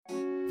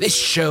This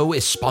show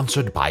is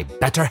sponsored by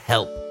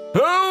BetterHelp.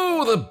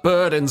 Oh, the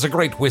burdens a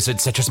great wizard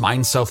such as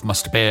myself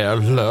must bear,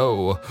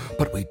 lo.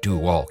 But we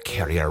do all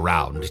carry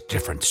around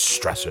different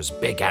stressors,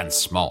 big and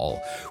small.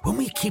 When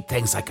we keep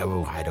things like,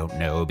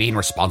 being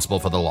responsible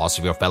for the loss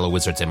of your fellow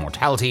wizard's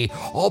immortality,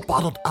 all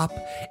bottled up,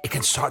 it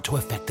can start to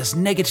affect us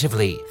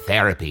negatively.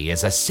 Therapy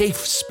is a safe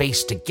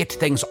space to get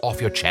things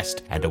off your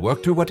chest and to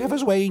work through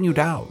whatever's weighing you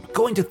down.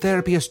 Going to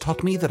therapy has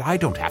taught me that I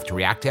don't have to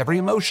react to every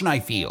emotion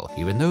I feel,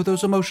 even though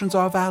those emotions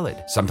are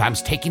valid.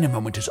 Sometimes taking a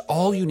moment is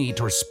all you need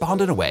to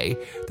respond in a way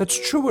that's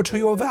truer to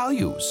your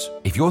values.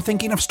 If you're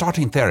thinking of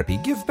starting therapy,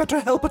 give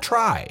BetterHelp a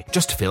try.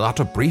 Just fill out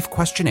a brief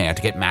questionnaire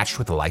to get matched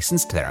with a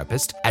licensed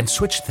therapist and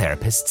switch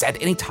therapists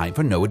at any time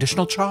for no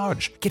additional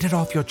charge. Get it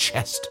off your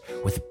chest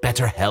with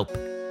BetterHelp.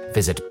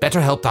 Visit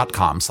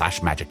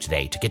betterhelp.com/magic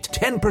today to get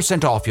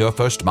 10% off your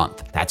first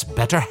month. That's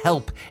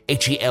BetterHelp,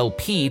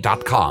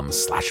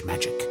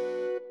 HELP.com/magic.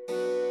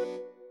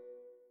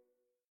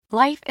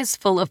 Life is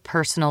full of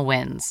personal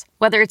wins.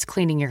 Whether it's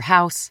cleaning your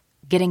house,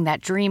 getting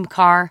that dream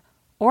car,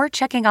 or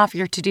checking off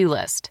your to-do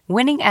list,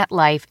 winning at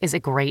life is a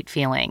great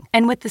feeling.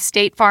 And with the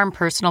State Farm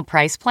Personal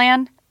Price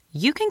Plan,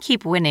 you can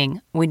keep winning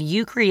when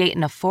you create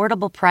an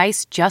affordable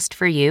price just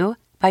for you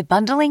by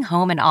bundling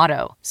home and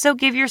auto. So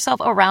give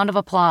yourself a round of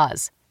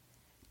applause.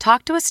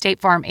 Talk to a State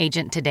Farm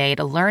agent today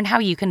to learn how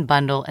you can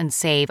bundle and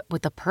save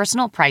with the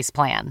Personal Price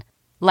Plan.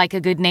 Like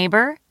a good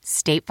neighbor,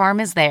 State Farm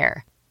is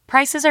there.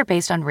 Prices are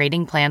based on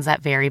rating plans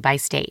that vary by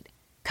state.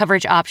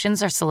 Coverage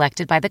options are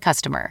selected by the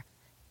customer.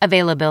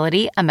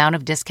 Availability, amount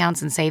of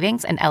discounts and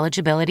savings, and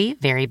eligibility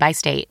vary by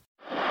state.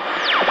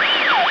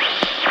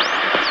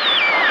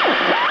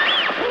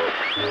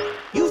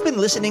 You've been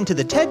listening to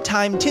the TED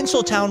Time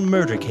Tinseltown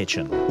Murder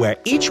Kitchen, where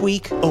each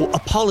week... Oh,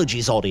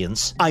 apologies,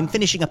 audience. I'm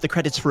finishing up the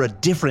credits for a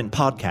different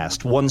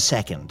podcast, 1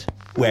 second.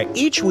 Where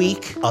each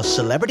week, a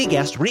celebrity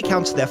guest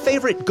recounts their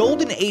favorite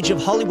golden age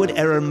of Hollywood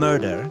era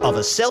murder of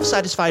a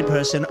self-satisfied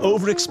person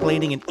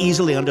over-explaining an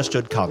easily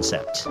understood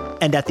concept.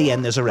 And at the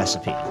end, there's a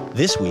recipe.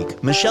 This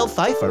week, Michelle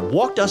Pfeiffer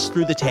walked us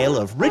through the tale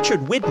of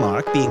Richard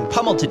Widmark being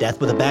pummeled to death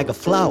with a bag of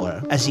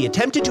flour as he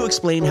attempted to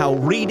explain how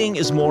reading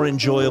is more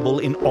enjoyable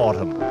in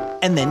autumn.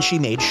 And then she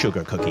made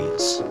sugar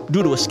cookies.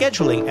 Due to a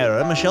scheduling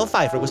error, Michelle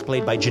Pfeiffer was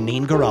played by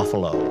Janine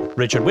Garofalo.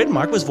 Richard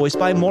Widmark was voiced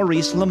by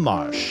Maurice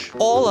LaMarche.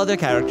 All other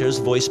characters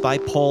voiced by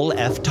Paul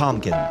F.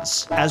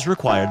 Tompkins, as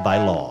required by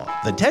law.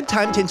 The TED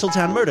Time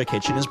Tinseltown Murder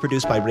Kitchen is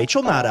produced by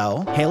Rachel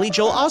Maddow, Haley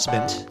Joel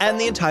Osment, and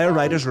the entire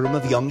writer's room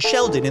of young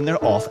Sheldon in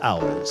their off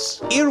hours.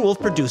 Earwolf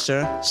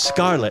producer,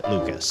 Scarlett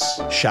Lucas.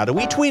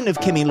 Shadowy twin of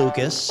Kimmy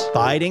Lucas,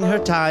 biding her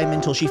time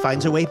until she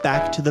finds her way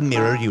back to the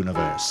mirror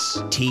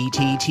universe.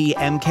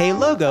 TTTMK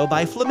logo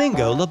by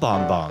Flamingo Le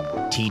Bonbon.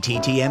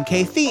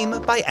 TTTMK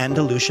theme by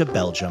Andalusia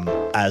Belgium.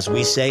 As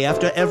we say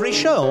after every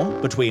show,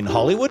 between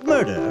Hollywood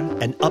murder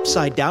and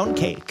upside down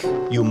cake,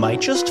 you might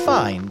just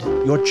find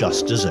your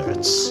just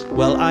desserts.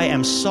 Well, I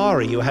am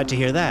sorry you had to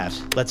hear that.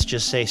 Let's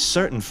just say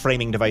certain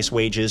framing device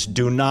wages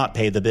do not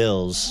pay the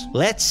bills.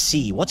 Let's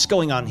see what's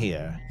going on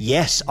here.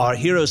 Yes, our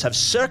heroes have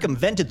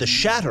circumvented the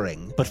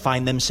shattering, but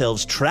find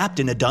themselves trapped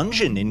in a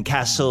dungeon in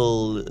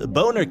Castle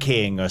Boner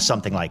King or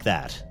something like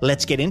that.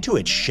 Let's get into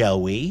it,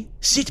 shall we?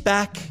 Sit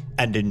back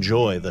and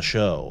enjoy the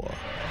show.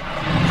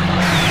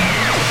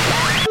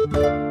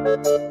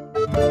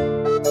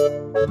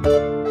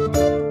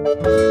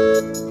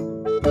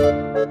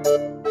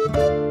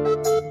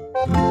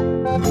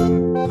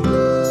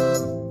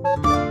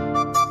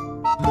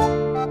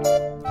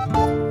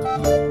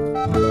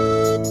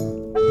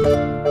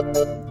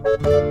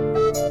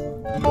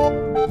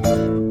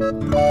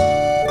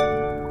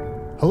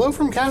 Hello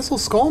from Castle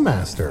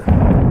Skullmaster,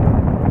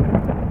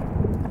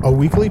 a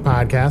weekly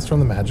podcast from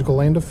the magical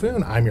land of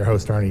Foon. I'm your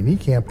host, Arnie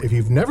Niekamp. If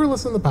you've never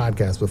listened to the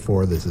podcast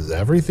before, this is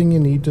everything you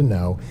need to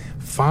know.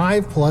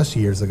 5+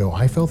 years ago,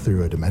 I fell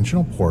through a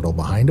dimensional portal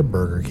behind a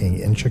Burger King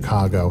in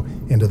Chicago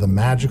into the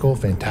magical,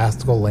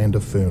 fantastical land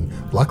of Foon.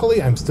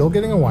 Luckily, I'm still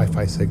getting a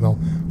Wi-Fi signal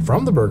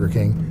from the Burger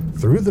King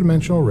through the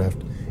dimensional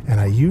rift, and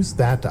I used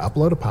that to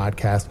upload a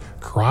podcast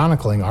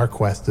chronicling our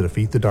quest to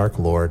defeat the Dark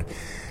Lord.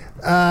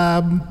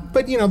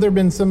 But, you know, there have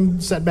been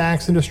some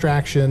setbacks and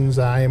distractions.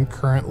 I am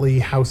currently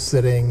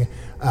house-sitting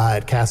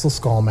at Castle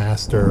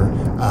Skullmaster,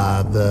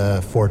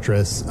 the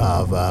fortress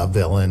of a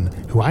villain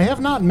who I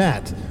have not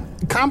met.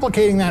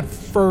 Complicating that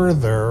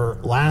further,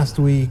 last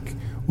week,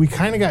 we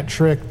kind of got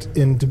tricked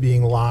into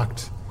being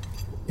locked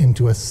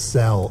into a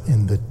cell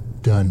in the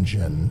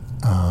dungeon.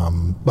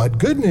 But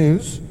good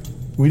news,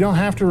 we don't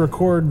have to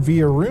record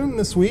via Room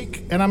this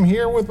week, and I'm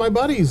here with my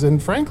buddies, and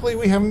frankly,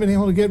 we haven't been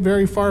able to get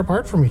very far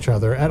apart from each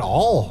other at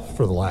all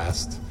for the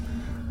last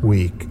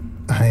week.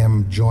 I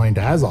am joined,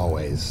 as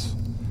always,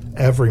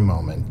 every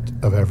moment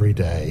of every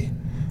day,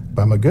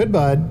 by my good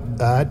bud,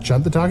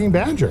 Chunt the Talking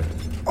Badger.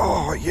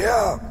 Oh,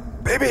 yeah,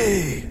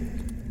 baby.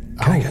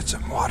 Can I get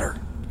some water?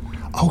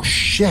 Oh,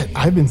 shit.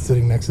 I've been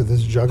sitting next to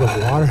this jug of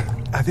water.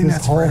 I think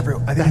that's for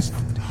everyone. I think it's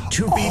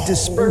to be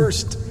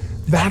dispersed.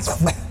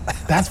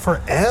 That's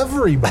for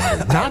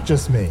everybody, not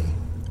just me.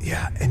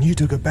 Yeah, and you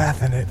took a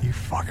bath in it, you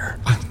fucker.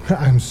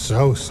 I'm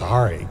so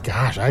sorry.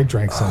 Gosh, I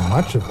drank so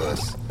much of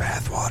this.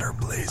 Bathwater,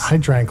 please. I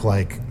drank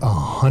like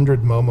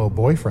 100 Momo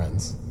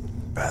boyfriends.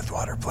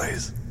 Bathwater,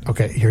 please.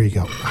 Okay, here you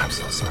go. I'm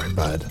so sorry,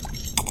 bud.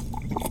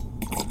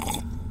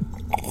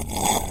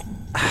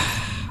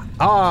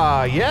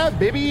 Ah, yeah,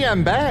 baby,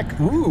 I'm back.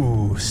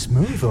 Ooh,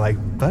 smooth like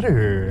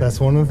butter. That's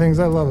one of the things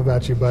I love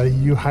about you, buddy.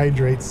 You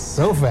hydrate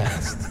so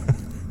fast.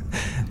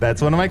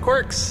 That's one of my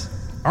quirks.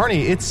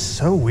 Arnie, it's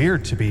so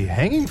weird to be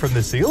hanging from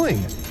the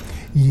ceiling.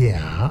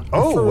 Yeah.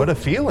 Oh, what a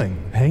feeling.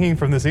 Hanging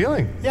from the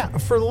ceiling. Yeah,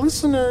 for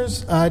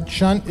listeners,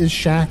 Chunt is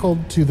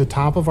shackled to the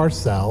top of our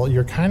cell.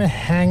 You're kind of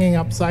hanging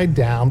upside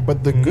down,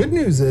 but the good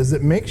news is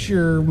it makes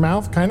your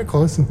mouth kind of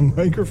close to the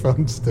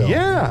microphone still.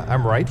 Yeah,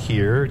 I'm right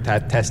here.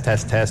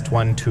 Test.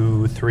 1,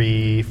 2,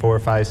 3, 4,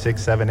 5,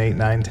 6, 7, 8,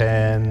 9,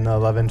 10,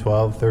 11,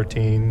 12,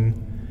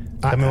 13.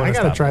 I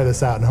got to try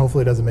this out, and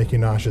hopefully it doesn't make you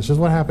nauseous. Just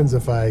what happens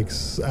if I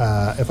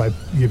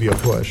give you a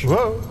push?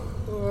 Whoa.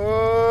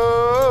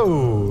 Whoa.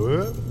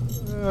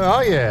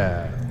 Oh,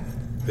 yeah.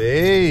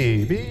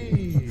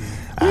 Baby.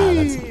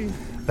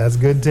 That's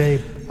good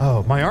tape.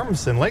 Oh, my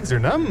arms and legs are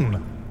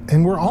numb.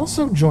 And we're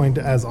also joined,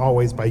 as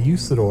always, by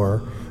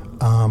Usador.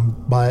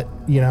 But,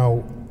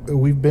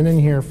 we've been in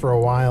here for a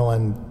while,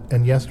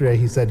 and yesterday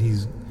he said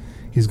he's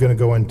going to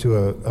go into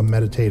a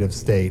meditative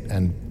state,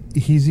 and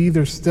he's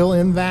either still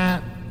in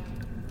that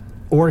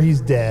or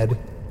he's dead,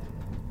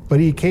 but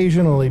he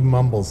occasionally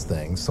mumbles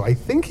things, so I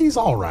think he's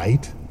all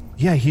right.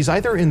 Yeah, he's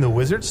either in the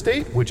wizard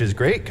state, which is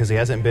great because he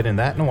hasn't been in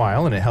that in a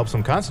while and it helps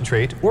him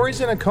concentrate, or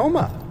he's in a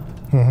coma.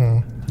 Mm-hmm.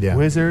 Yeah.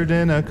 Wizard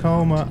in a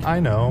coma.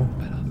 I know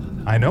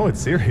it's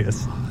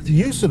serious.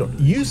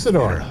 Usador,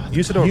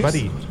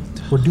 buddy.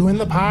 We're doing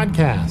the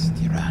podcast.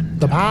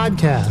 The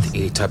podcast.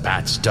 Eat a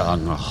bat's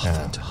dung.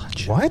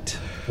 What?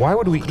 Why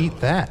would we eat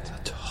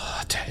that?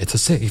 It's a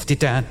safety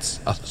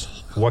dance.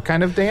 What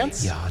kind of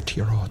dance?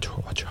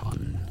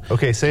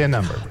 Okay, say a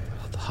number.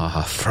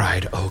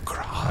 Fried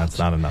okra. That's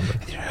not a number.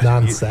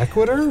 Non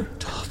sequitur?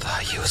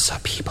 The use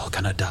of people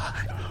gonna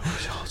die.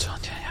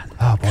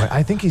 Oh boy,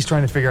 I think he's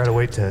trying to figure out a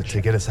way to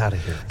get us out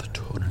of here.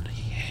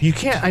 You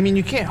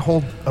can't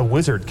hold a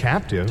wizard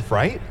captive,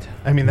 right?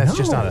 I mean, that's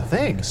just not a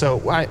thing.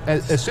 So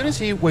as soon as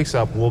he wakes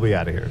up, we'll be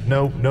out of here.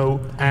 No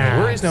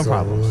worries, no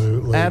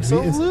problems.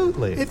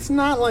 Absolutely. It's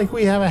not like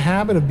we have a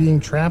habit of being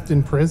trapped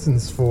in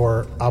prisons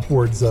for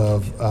upwards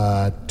of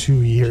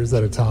 2 years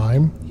at a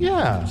time.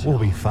 Yeah, we'll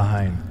be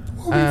fine.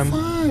 We'll be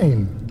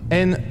fine.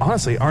 And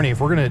honestly, Arnie,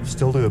 if we're going to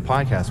still do the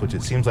podcast, which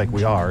it seems like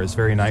we are, it's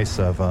very nice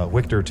of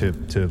Victor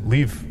to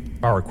leave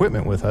our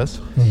equipment with us.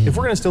 Mm-hmm. If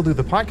we're going to still do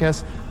the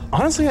podcast,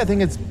 honestly, I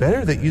think it's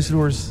better that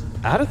Usador's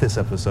out of this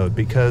episode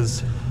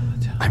because,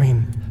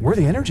 we're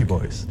the energy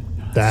boys.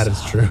 That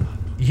is true.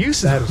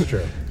 That is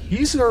true.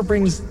 Usador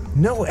brings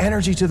no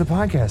energy to the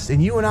podcast,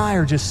 and you and I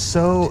are just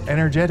so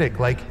energetic.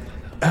 Like,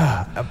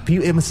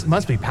 it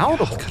must be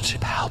palatable.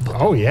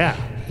 Oh, yeah.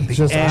 It's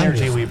just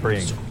energy we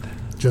bring.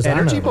 Just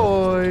energy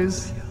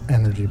boys.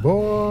 Energy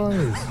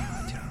boys.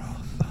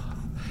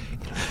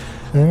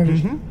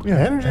 Energy, yeah,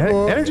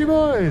 energy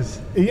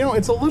boys.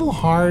 It's a little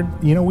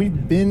hard.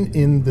 We've been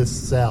in this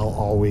cell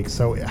all week,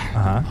 so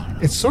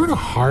it's sort of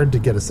hard to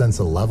get a sense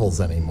of levels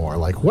anymore.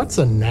 Like, what's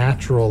a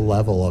natural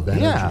level of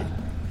energy? Yeah.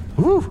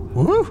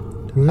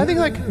 Woo. I think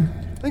like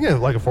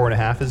a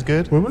 4.5 is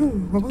good.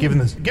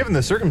 Given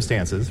the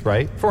circumstances,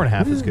 right?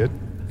 4.5 is good.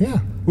 Yeah.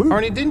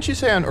 Arnie, didn't you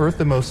say on Earth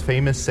the most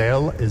famous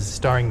sale is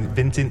starring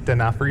Vincent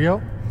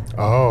D'Onofrio?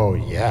 Oh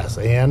yes,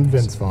 and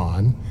Vince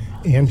Vaughn.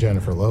 And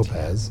Jennifer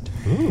Lopez.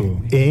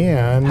 Ooh.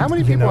 And how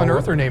many people on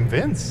Earth are named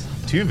Vince?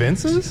 2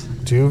 Vinces?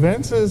 2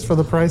 Vinces for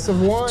the price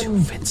of 1. 2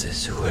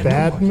 Vinces.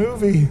 Bad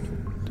movie.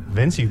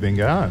 Vince, you've been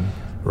gone.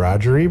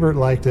 Roger Ebert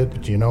liked it,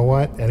 but you know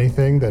what?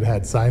 Anything that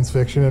had science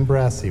fiction and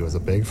breasts, he was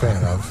a big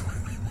fan of.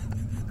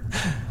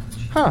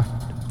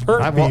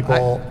 Earth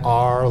people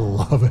are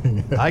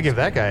loving it. I give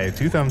that guy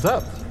 2 thumbs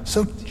up.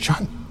 So,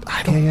 John,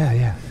 I don't...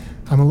 Yeah.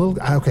 I'm a little...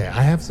 Okay,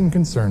 I have some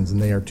concerns, and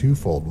they are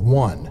twofold.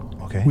 One...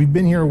 Okay. We've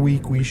been here a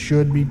week. We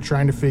should be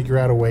trying to figure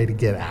out a way to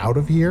get out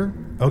of here.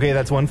 Okay,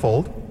 that's one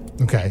fold.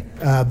 Okay.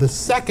 The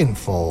second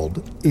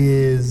fold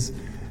is,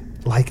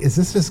 is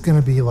this just going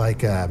to be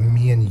like a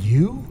me and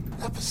you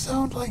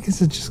episode? Like,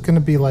 is it just going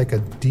to be like a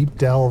deep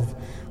delve,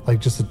 like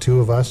just the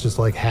 2 of us just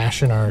like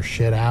hashing our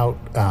shit out?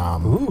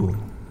 Ooh.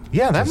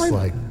 Yeah, that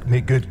might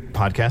make good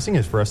podcasting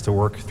is for us to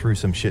work through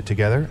some shit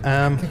together.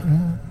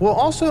 Well,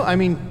 also,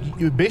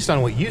 based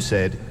on what you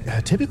said,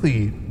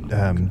 typically...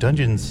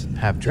 dungeons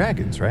have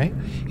dragons, right?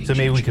 So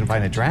maybe we can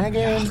find a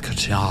dragon,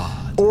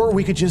 or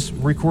we could just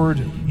record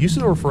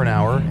Usador for an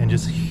hour and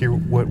just hear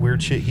what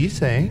weird shit he's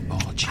saying.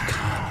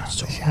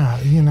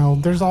 Yeah,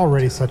 there's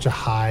already such a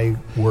high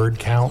word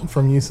count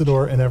from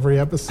Usador in every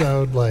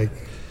episode.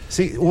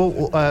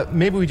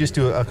 Maybe we just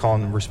do a call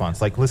and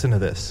response. Like, listen to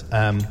this,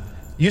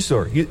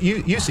 Usador,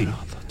 you see,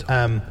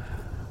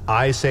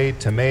 I say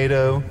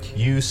tomato,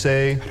 you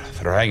say...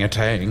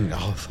 Orangutan.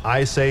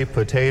 I say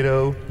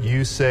potato,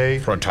 you say...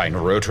 Frontine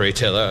rotary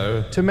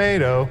tiller.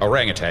 Tomato.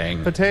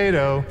 Orangutan.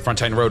 Potato.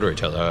 Frontine rotary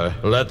tiller.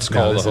 Let's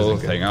call the whole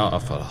thing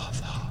off.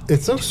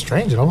 It's so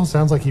strange. It almost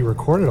sounds like he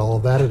recorded all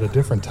of that at a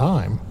different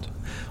time.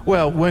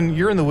 Well, when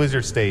you're in the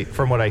wizard state,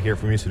 from what I hear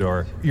from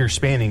Usador, you're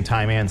spanning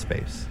time and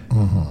space.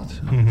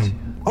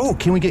 Oh,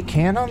 can we get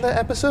Can on the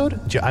episode?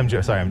 I'm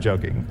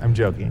joking.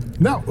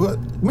 No,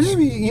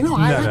 maybe,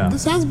 No.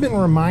 This has been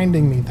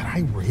reminding me that I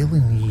really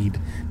need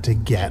to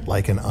get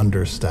like an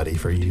understudy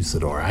for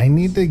Usador. I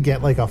need to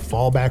get like a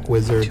fallback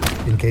wizard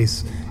in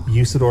case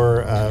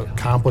Usador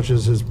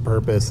accomplishes his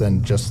purpose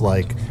and just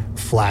like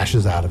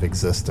flashes out of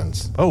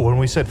existence. Oh, when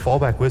we said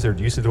fallback wizard,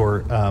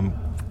 Usador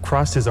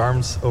crossed his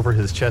arms over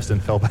his chest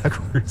and fell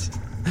backwards.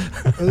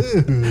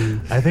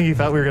 I think he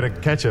thought we were going to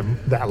catch him.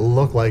 That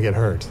looked like it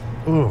hurt.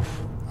 Oof.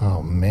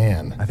 Oh,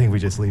 man. I think we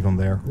just leave him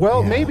there.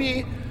 Well, Yeah.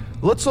 maybe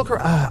let's look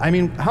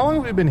around. How long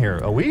have we been here?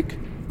 A week?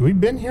 We've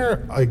been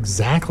here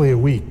exactly a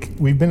week.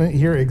 We've been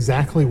here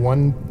exactly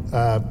one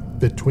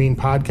between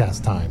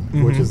podcast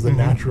time, which is the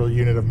natural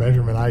unit of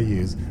measurement I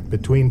use,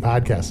 between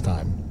podcast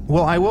time.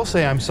 Well, I will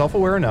say I'm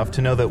self-aware enough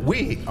to know that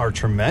we are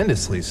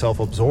tremendously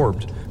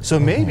self-absorbed. So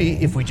maybe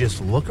if we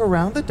just look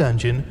around the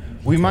dungeon,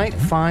 we might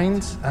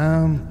find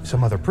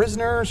some other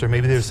prisoners, or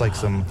maybe there's like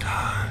some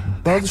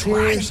bugs here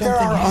or something. There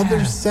are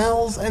other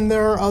cells and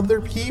there are other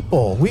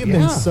people. We've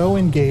been so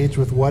engaged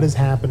with what is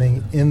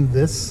happening in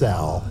this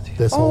cell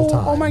this whole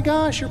time. Oh my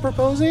gosh, you're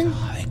proposing?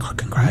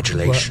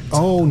 Congratulations.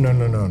 Oh,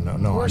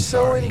 no. We're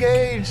so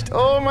engaged.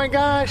 Oh my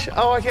gosh.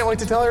 Oh, I can't wait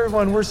to tell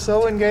everyone. We're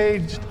so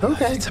engaged.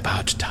 Okay. It's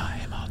about time.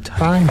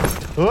 Fine.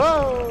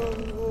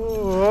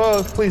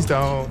 Whoa. Please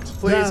don't.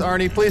 Please, No.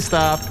 Arnie, please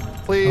stop.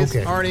 Please,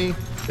 Okay. Arnie.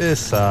 This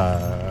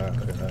sucks.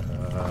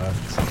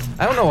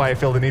 I don't know why I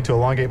feel the need to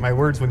elongate my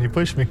words when you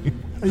push me.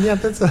 Yeah,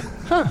 that's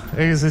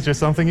Is it just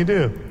something you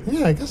do?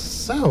 yeah, I guess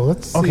so.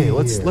 Let's see. Okay,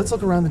 let's here.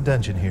 look around the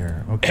dungeon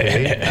here.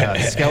 Okay,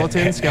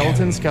 skeleton.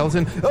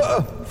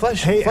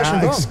 Flesh Hey,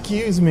 and bone.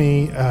 excuse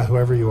me,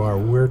 whoever you are.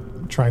 We're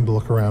trying to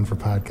look around for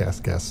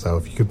podcast guests, so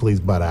if you could please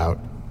butt out.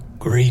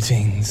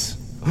 Greetings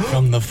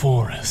from the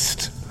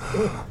forest,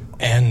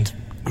 and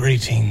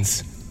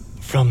greetings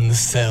from the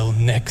cell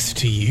next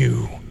to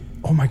you.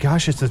 Oh my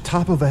gosh, it's the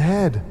top of a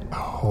head.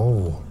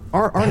 Oh.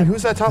 Arnie,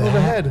 who's that top of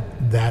a head?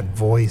 That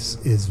voice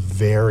is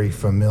very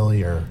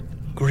familiar.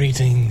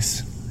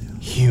 Greetings,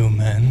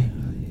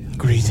 human.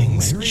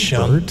 Greetings,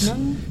 Chunt.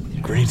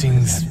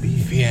 Greetings,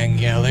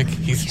 Viangelic.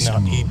 He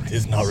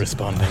is not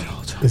responding.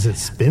 Is it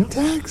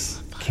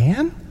Spintax?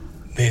 Can?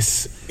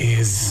 This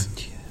is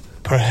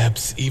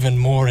perhaps even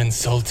more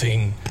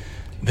insulting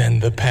than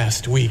the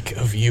past week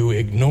of you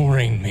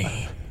ignoring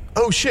me.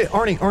 Oh shit,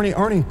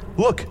 Arnie.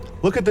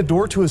 Look at the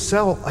door to his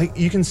cell.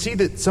 You can see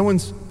that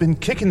someone's been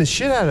kicking the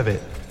shit out of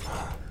it.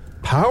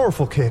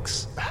 Powerful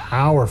kicks.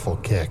 Powerful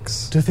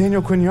kicks.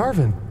 Nathaniel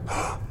Quinyarvin.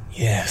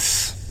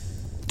 Yes,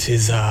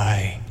 'tis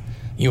I,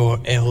 your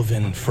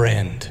elven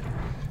friend.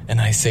 And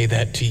I say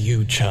that to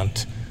you,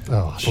 Chunt.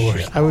 Oh,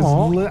 shit. I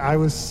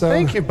was so...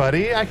 Thank you,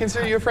 buddy. I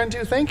consider you a friend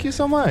too. Thank you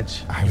so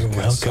much. I got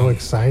welcome. so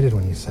excited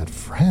when you said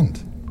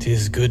friend.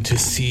 'Tis good to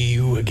see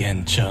you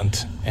again,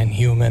 Chunt. And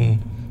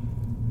human,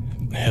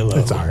 hello.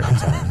 It's all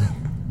right.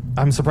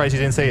 I'm surprised you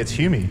didn't say it's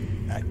Humie.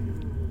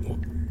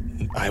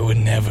 I would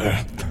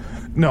never.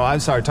 No,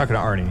 I'm sorry, talking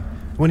to Arnie.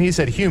 When he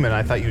said human,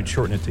 I thought you'd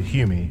shorten it to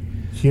Humie.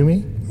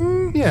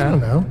 Humie? Yeah. I don't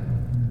know.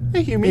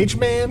 Hey, Humie.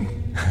 H-Man?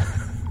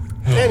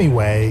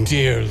 Anyway.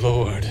 Dear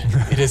Lord,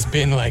 it has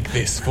been like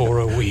this for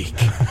a week.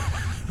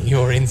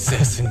 Your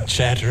incessant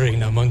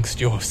chattering amongst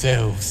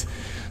yourselves,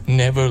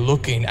 never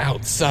looking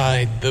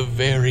outside the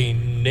very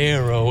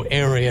narrow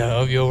area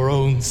of your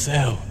own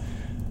cell.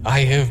 I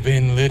have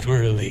been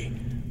literally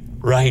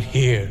right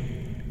here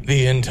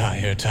the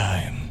entire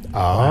time.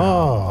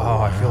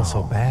 Oh, I feel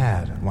so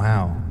bad.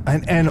 Wow.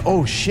 And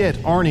oh shit,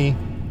 Arnie,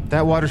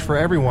 that water's for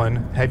everyone.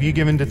 Have you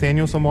given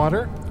Nathaniel some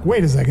water?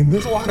 Wait a second.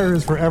 This water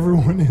is for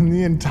everyone in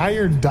the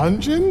entire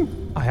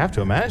dungeon? I have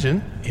to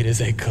imagine. It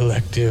is a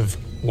collective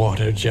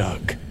water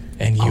jug,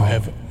 and you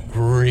have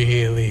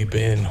really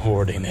been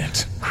hoarding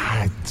it.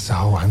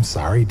 I'm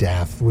sorry,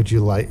 Dath. Would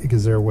you like...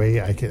 Is there a way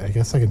I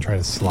guess I can try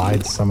to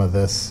slide some of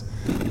this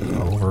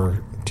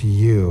over to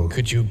you.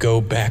 Could you go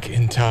back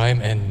in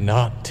time and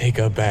not take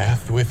a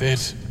bath with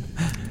it?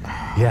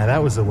 Yeah,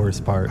 that was the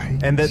worst part.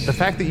 And the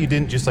fact that you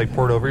didn't just like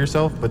pour it over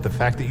yourself, but the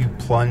fact that you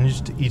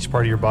plunged each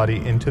part of your body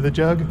into the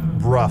jug,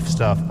 rough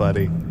stuff,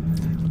 buddy.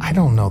 I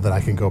don't know that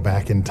I can go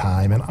back in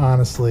time. And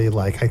honestly,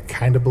 like, I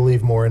kind of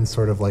believe more in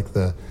sort of like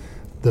the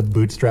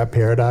bootstrap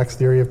paradox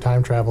theory of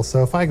time travel.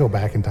 So if I go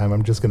back in time,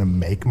 I'm just going to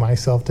make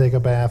myself take a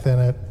bath in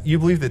it. You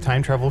believe that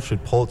time travel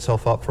should pull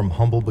itself up from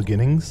humble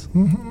beginnings?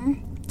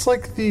 It's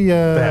like the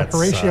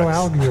Horatio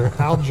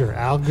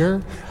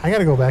Alger. I got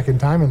to go back in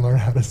time and learn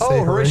how to say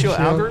Horatio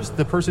Alger's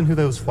the person who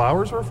those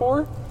flowers were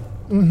for?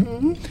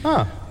 Mm-hmm.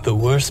 Huh. The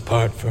worst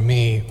part for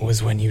me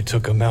was when you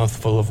took a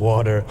mouthful of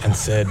water and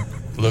said,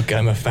 "Look,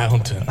 I'm a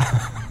fountain."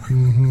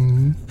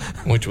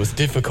 which was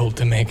difficult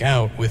to make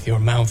out with your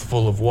mouth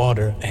full of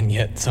water, and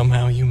yet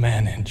somehow you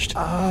managed.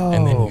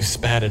 And then you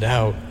spat it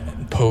out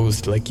and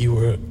posed like you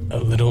were a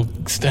little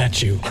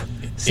statue.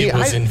 It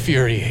was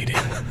infuriating.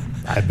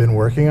 I've been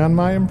working on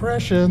my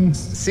impressions.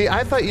 See,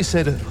 I thought you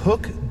said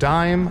hook,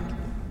 dime,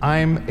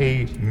 I'm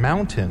a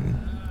mountain.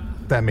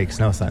 That makes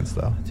no sense,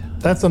 though.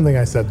 That's something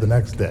I said the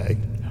next day.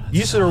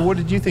 You said, or what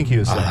did you think he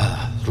was saying?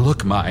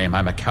 Look,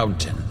 I'm a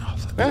captain.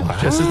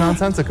 Just as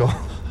nonsensical.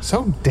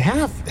 So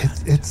daft.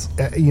 It's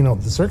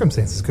the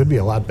circumstances could be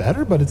a lot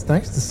better, but it's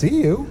nice to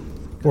see you.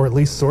 Or at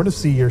least sort of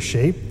see your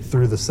shape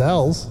through the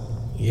cells.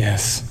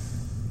 Yes.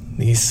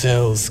 These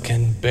cells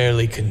can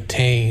barely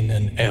contain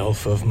an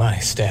elf of my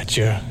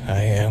stature.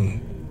 I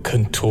am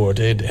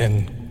contorted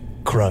and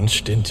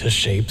crunched into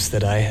shapes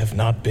that I have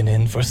not been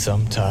in for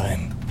some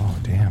time. Oh,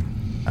 damn.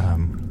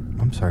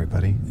 I'm sorry,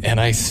 buddy. And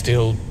I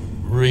still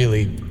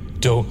really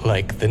don't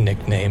like the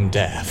nickname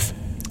Dath.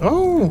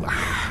 Oh,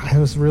 I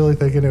was really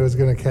thinking it was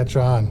going to catch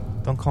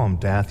on. Don't call him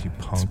Dath, you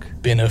punk.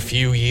 Been a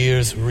few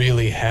years,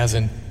 really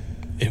hasn't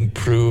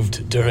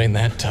improved during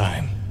that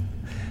time.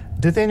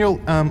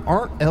 Nathaniel,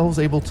 aren't elves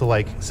able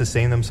to,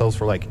 sustain themselves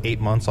for, 8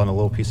 months on a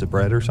little piece of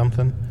bread or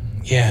something?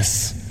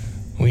 Yes,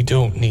 we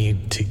don't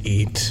need to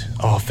eat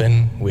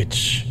often,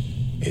 which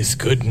is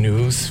good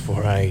news,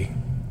 for I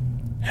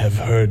have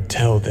heard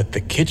tell that the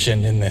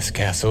kitchen in this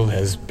castle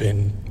has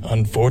been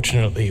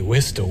unfortunately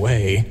whisked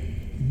away.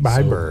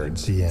 By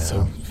birds, yeah.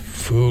 So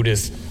food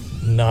is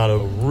not a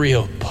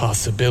real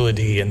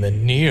possibility in the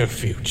near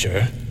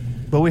future.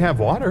 But we have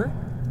water.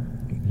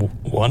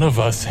 One of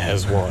us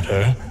has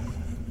water.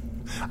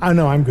 Oh,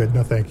 no, I'm good.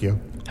 No, thank you.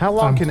 How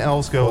long can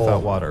elves go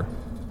without water?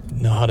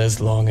 Not as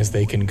long as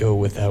they can go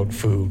without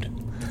food.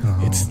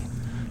 Oh.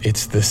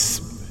 It's this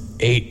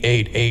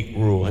 8-8-8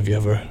 rule. Have you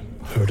ever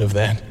heard of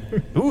that?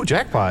 Ooh,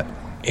 jackpot.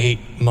 8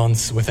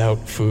 months without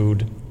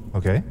food.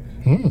 Okay.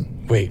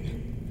 Wait,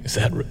 is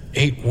that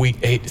 8 week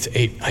 8? It's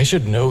 8. I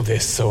should know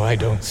this so I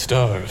don't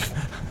starve.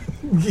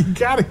 You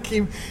gotta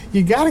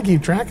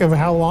keep track of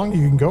how long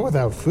you can go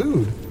without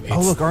food.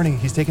 Look, Arnie,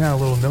 he's taking out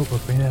a little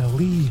notebook made out of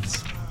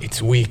leaves.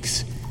 It's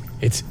weeks.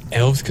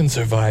 Elves can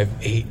survive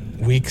 8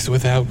 weeks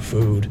without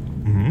food,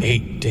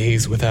 8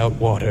 days without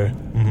water,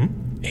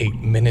 8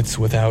 minutes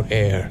without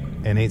air.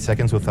 And 8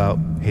 seconds without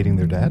hating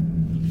their dad?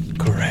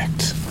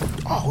 Correct.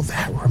 Oh,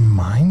 that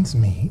reminds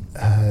me,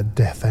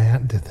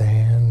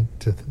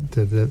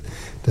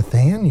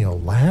 Nathaniel,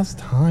 last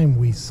time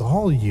we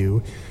saw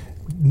you,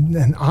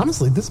 and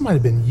honestly, this might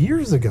have been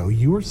years ago,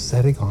 you were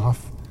setting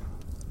off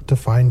to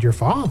find your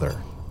father.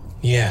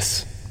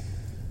 Yes.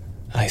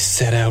 I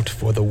set out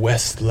for the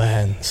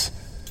Westlands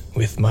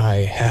with my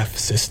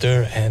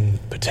half-sister and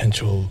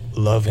potential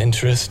love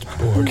interest,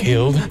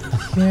 Borghild.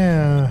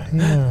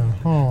 Yeah.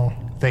 Oh.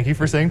 Thank you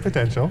for saying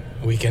potential.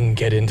 We can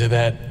get into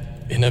that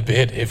in a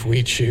bit if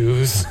we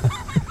choose.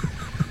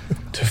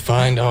 To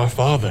find our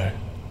father.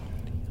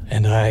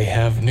 And I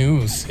have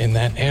news in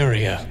that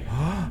area.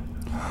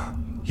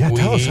 Yeah,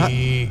 tell us.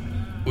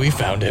 We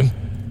found him.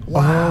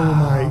 Wow. Oh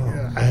my.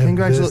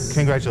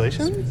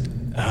 Congratulations.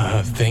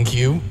 Thank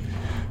you.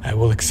 I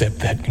will accept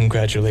that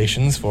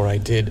congratulations, for I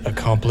did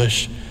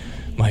accomplish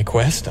my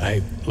quest.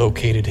 I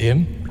located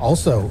him.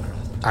 Also,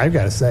 I've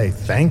got to say,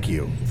 thank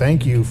you.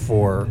 Thank you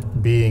for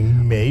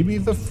being maybe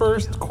the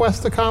first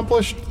quest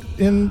accomplished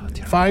in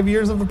 5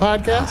 years of the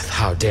podcast.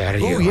 How dare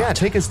you? Oh, yeah,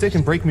 take a stick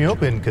and break me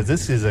open, because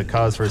this is a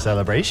cause for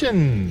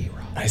celebration.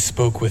 I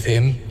spoke with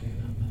him.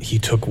 He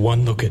took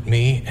one look at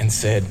me and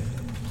said,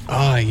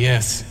 "Ah,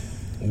 yes,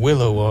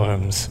 Willow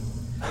Arms,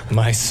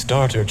 my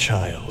starter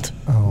child."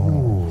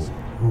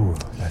 Ooh,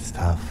 that's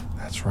tough.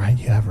 That's right,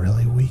 you have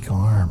really weak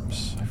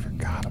arms. I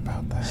forgot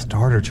about that.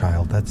 Starter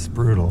child, that's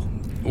brutal.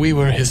 We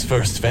were his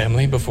first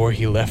family before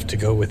he left to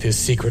go with his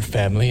secret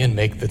family and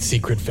make the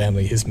secret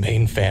family his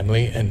main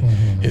family, and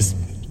his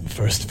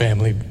first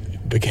family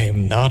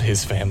became not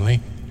his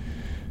family.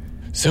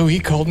 So he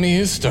called me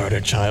his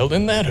starter child,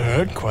 and that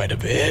hurt quite a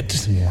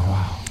bit. Yeah.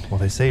 Wow. Well,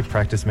 they say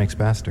practice makes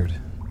bastard.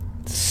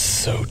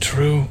 So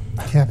true.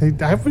 Yeah,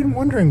 I've been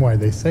wondering why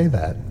they say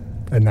that,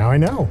 and now I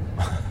know.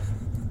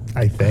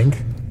 I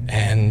think.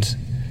 And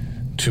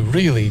to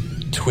really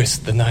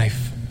twist the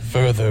knife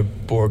further,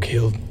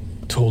 Borghild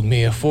told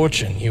me a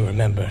fortune. You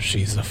remember,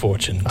 she's a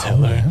fortune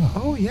teller.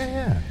 Oh,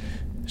 yeah.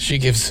 She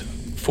gives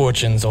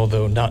fortunes,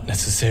 although not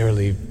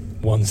necessarily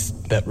ones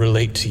that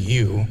relate to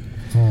you.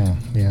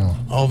 Yeah.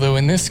 Although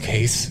in this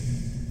case,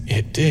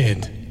 it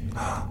did.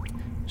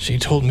 She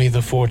told me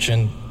the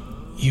fortune,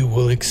 you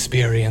will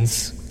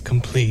experience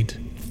complete,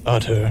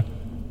 utter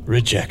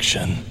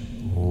rejection.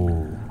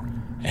 Ooh.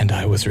 And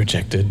I was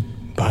rejected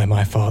by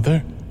my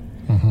father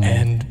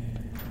and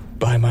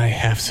by my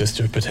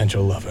half-sister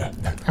potential lover.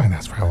 I mean,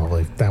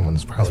 that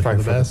one's probably for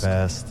the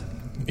best.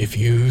 If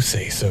you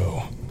say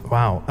so.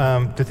 Wow.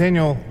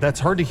 Nathaniel, that's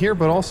hard to hear,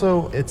 but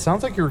also it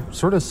sounds like you're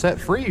sort of set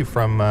free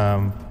from,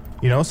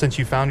 since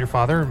you found your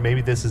father,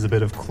 maybe this is a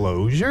bit of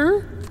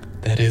closure?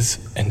 That is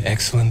an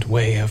excellent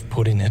way of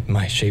putting it,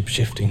 my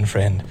shape-shifting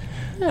friend.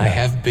 Yeah. I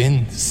have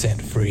been set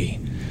free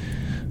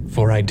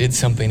For I did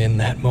something in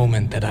that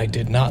moment that I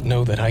did not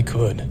know that I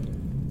could.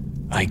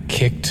 I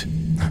kicked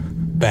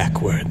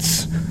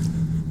backwards.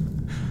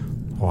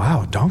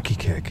 Wow, donkey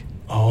kick.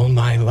 All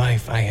my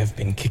life I have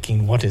been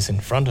kicking what is in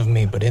front of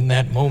me, but in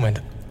that moment,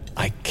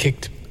 I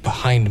kicked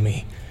behind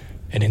me,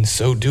 and in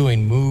so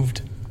doing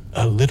moved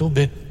a little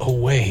bit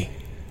away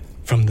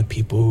from the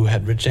people who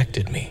had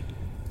rejected me.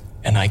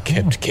 And I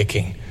kept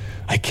kicking.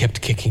 I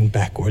kept kicking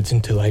backwards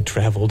until I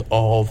traveled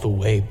all the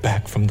way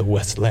back from the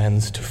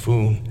Westlands to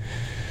Foon.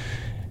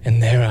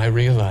 And there I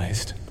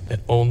realized that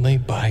only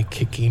by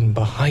kicking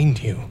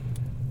behind you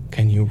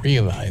can you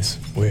realize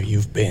where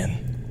you've been.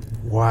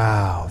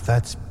 Wow,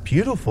 that's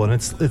beautiful. And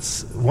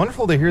it's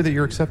wonderful to hear that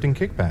you're accepting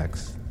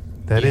kickbacks.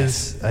 That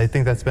is, I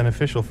think that's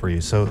beneficial for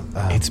you. So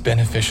it's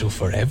beneficial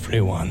for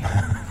everyone.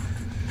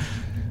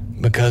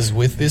 Because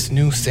with this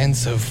new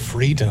sense of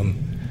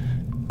freedom,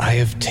 I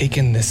have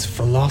taken this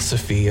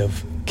philosophy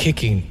of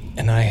kicking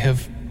and I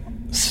have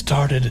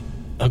started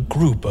a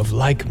group of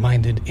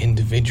like-minded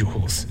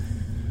individuals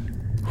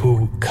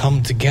who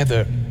come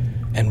together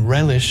and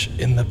relish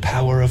in the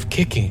power of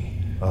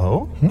kicking.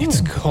 Oh?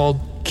 It's called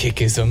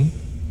kickism.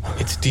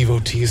 Its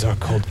devotees are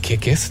called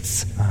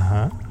kickists.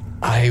 Uh-huh.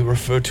 I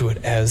refer to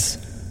it as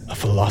a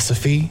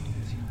philosophy.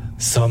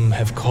 Some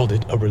have called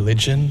it a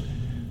religion.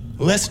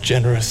 Less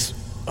generous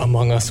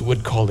among us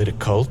would call it a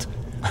cult.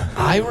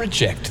 I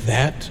reject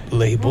that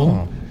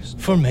label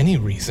for many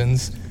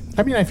reasons.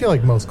 I mean, I feel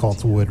like most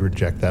cults would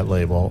reject that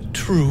label.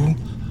 True,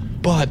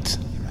 but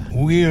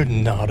we're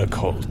not a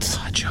cult.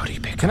 Jody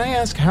Pickle. Can I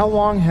ask, how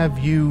long have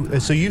you...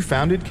 so you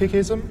founded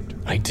Kickism?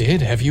 I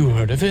did. Have you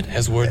heard of it?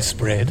 Has word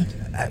spread?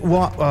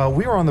 Well,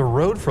 we were on the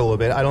road for a little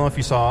bit. I don't know if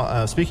you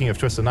saw, speaking of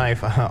twist a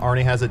knife,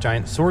 Arnie has a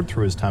giant sword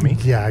through his tummy.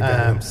 Yeah, I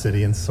got an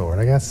obsidian sword.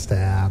 I got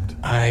stabbed.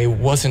 I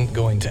wasn't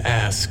going to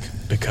ask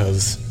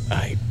because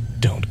I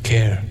don't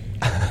care.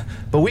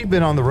 But we've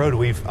been on the road.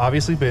 We've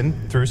obviously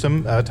been through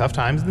some tough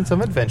times and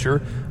some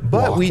adventure.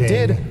 But we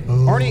did...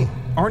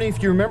 Arnie,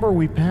 if you remember,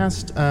 we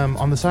passed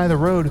on the side of the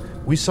road,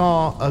 we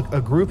saw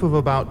a group of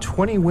about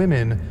 20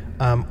 women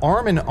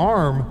arm in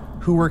arm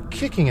who were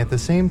kicking at the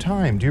same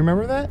time. Do you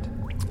remember that?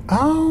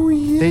 Oh,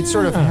 yeah. They'd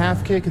sort of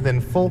half kick and then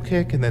full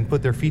kick and then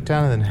put their feet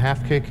down and then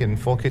half kick and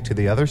full kick to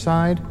the other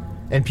side.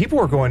 And people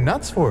were going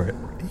nuts for it.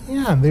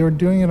 Yeah, they were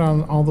doing it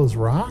on all those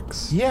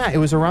rocks. Yeah, it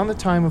was around the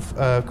time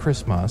of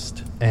Christmas.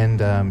 And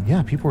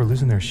yeah, people were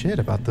losing their shit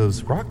about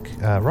those rock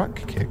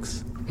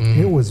kicks.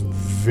 It was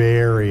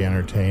very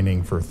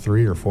entertaining for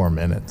 3 or 4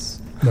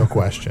 minutes. No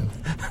question.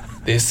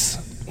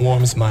 This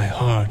warms my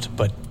heart,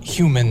 but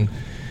human,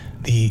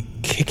 the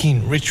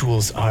kicking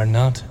rituals are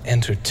not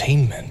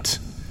entertainment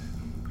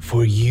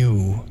for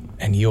you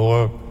and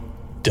your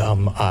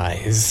dumb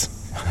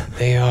eyes.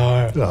 They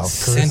are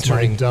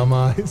centering my dumb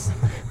eyes.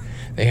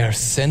 They are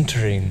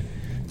centering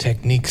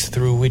techniques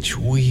through which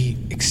we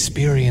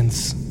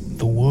experience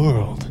the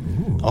world,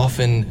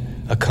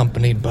 often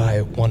accompanied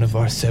by one of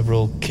our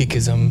several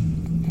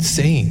kickism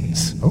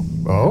sayings.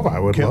 Oh, I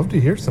would love to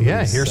hear some of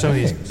these. Yeah, hear some of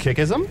these sayings.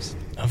 kickisms?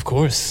 Of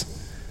course.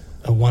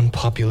 One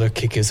popular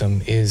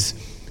kickism is,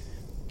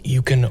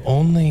 you can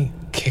only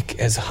kick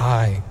as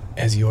high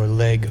as your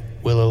leg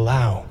will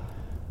allow,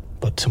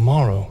 but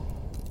tomorrow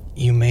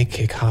you may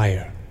kick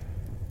higher.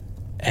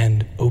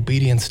 And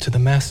obedience to the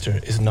master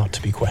is not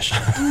to be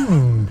questioned.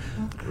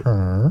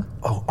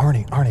 Oh,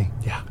 Arnie.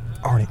 Yeah.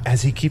 Arnie,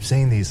 as he keeps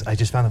saying these, I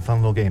just found a fun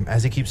little game.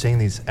 As he keeps saying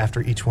these,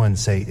 after each one,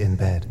 say in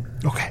bed.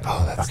 Okay.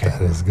 Oh,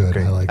 that is good.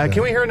 Great. I like that.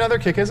 Can we hear another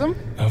kickism?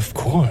 Of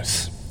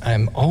course.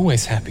 I'm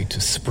always happy to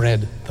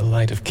spread the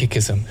light of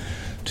kickism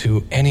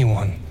to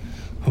anyone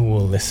who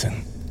will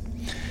listen.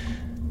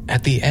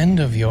 At the end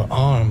of your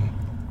arm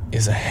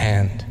is a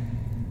hand,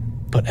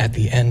 but at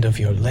the end of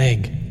your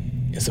leg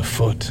is a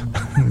foot.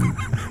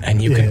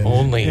 And you can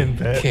only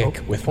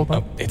kick with...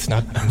 it's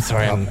not... I'm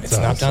sorry, it's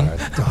not done.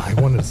 I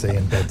wanted to say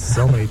in bed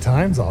so many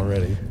times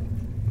already.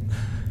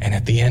 And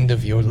at the end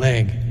of your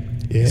leg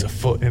is a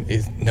foot.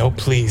 No,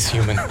 please,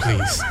 human,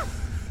 please.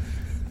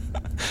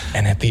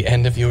 And at the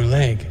end of your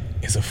leg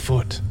is a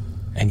foot,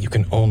 and you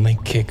can only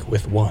kick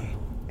with one.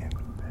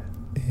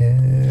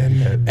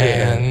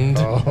 And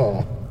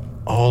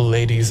all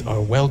ladies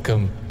are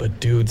welcome, but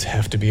dudes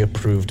have to be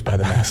approved by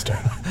the master.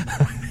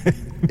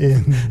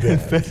 In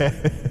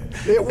bed.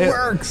 It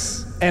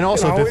works. And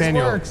also, it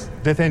works.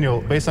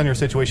 Nathaniel, based on your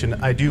situation,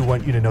 I do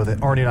want you to know that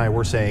Arnie and I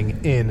were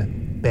saying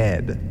in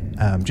bed,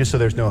 just so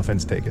there's no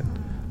offense taken.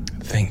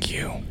 Thank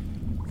you.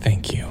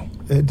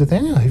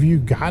 Nathaniel, have you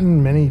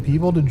gotten many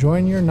people to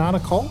join your not a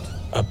cult?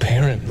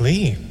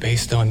 Apparently,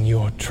 based on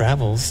your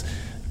travels,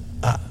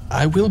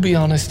 I will be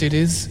honest, it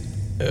is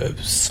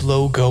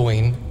slow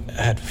going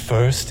at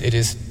first. It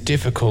is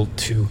difficult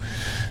to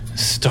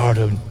start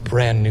a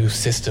brand new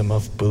system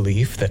of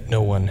belief that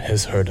no one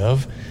has heard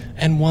of,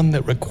 and one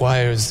that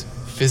requires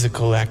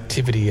physical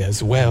activity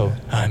as well.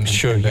 I'm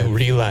sure you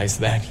realize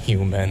that,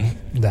 human.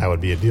 That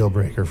would be a deal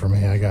breaker for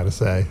me, I gotta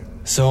say.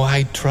 So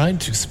I tried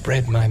to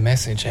spread my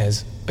message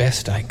as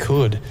best I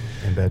could.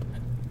 In bed.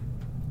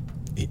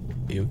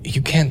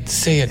 You can't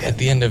say it at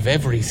the end of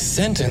every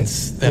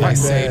sentence that I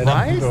say.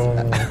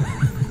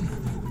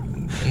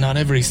 Not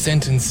every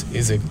sentence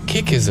is a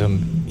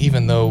kickism,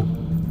 even though,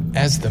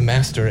 as the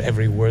master,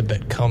 every word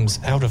that comes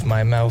out of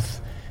my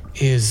mouth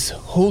is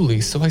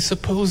holy. So I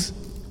suppose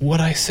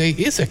what I say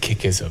is a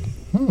kickism.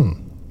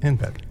 In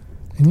bed.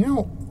 And you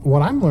know,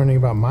 what I'm learning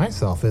about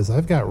myself is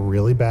I've got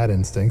really bad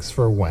instincts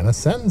for when a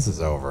sentence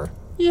is over.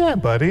 Yeah,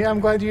 buddy, I'm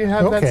glad you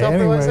have that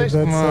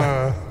self-realization.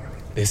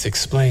 This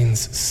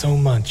explains so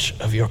much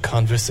of your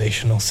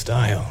conversational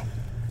style.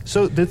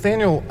 So,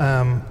 Nathaniel,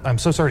 I'm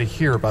so sorry to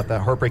hear about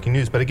that heartbreaking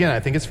news, but again, I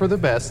think it's for the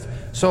best.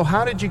 So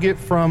how did you get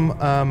from,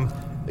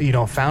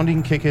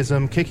 founding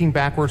Kickism, kicking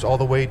backwards all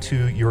the way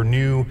to your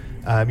new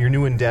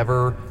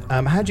endeavor?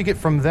 How'd you get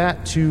from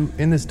that to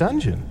in this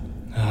dungeon?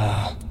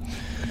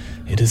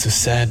 It is a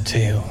sad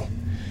tale.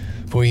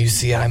 For you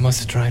see, I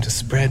must try to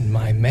spread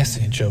my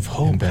message of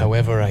hope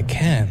however I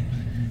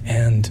can.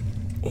 And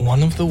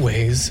one of the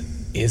ways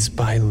is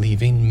by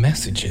leaving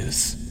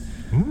messages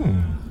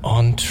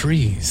on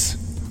trees.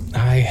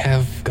 I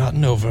have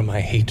gotten over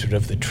my hatred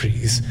of the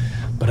trees,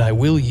 but I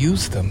will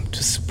use them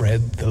to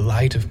spread the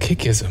light of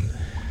Kickism.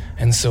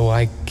 And so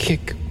I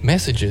kick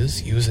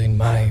messages using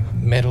my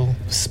metal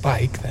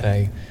spike that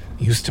I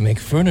used to make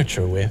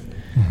furniture with,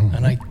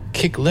 and I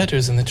kick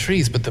letters in the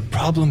trees. But the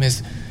problem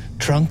is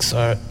trunks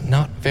are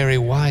not very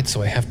wide,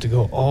 so I have to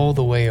go all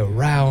the way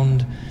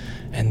around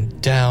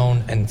and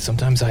down, and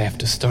sometimes I have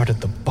to start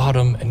at the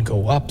bottom and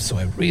go up, so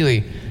I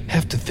really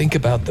have to think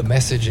about the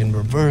message in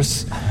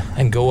reverse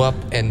and go up,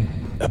 and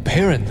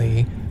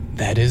apparently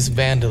that is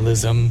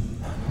vandalism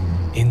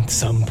in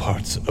some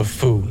parts of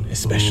Foon,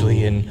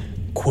 especially in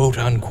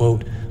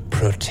quote-unquote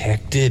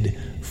protected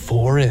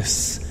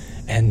forests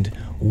and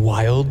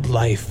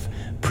wildlife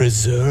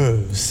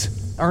preserves.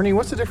 Arnie,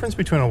 what's the difference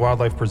between a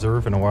wildlife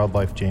preserve and a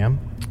wildlife jam?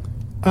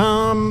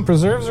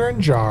 Preserves are in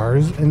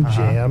jars and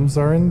jams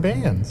are in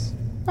bands.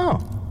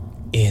 Oh.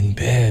 In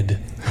bed.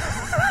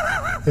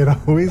 It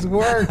always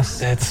works.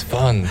 That's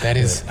fun.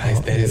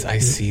 I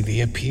see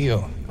the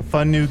appeal. A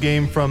fun new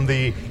game from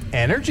the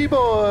Energy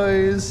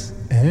Boys.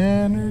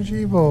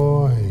 Energy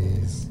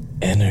Boys.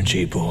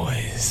 Energy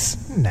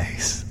Boys.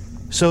 Nice.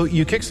 So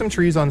you kicked some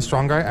trees on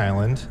Strong Guy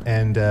Island,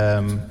 and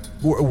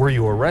were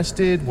you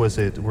arrested?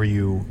 Were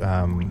you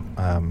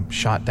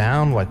shot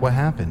down? Like, what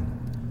happened?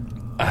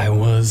 I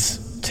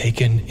was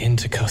taken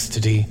into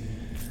custody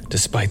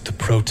despite the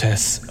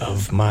protests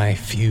of my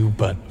few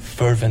but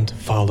fervent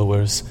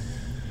followers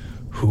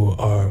who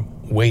are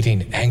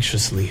waiting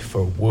anxiously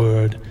for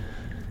word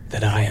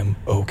that I am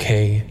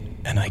okay,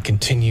 and I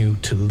continue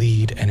to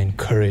lead and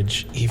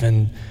encourage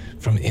even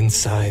from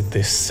inside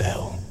this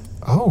cell.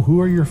 Oh, who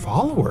are your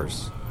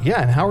followers?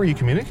 Yeah, and how are you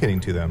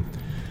communicating to them?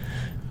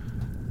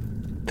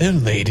 They're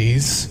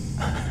ladies,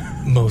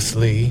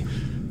 mostly,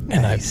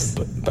 Nice.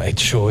 and by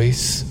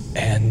choice,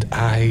 and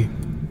I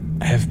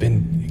have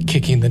been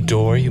kicking the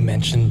door. You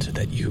mentioned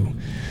that you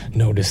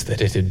noticed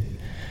that it had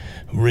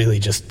really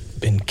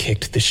just been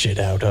kicked the shit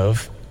out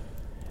of,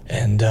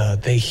 and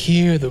they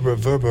hear the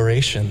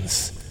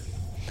reverberations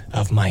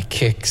of my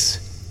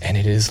kicks, and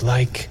it is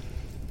like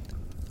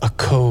a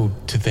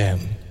code to them.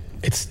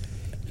 It's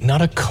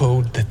not a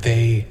code that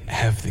they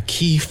have the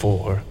key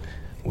for.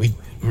 We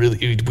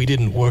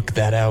didn't work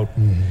that out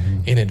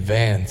in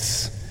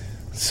advance,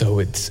 so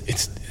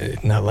it's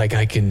not like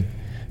I can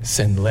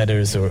send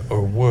letters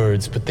or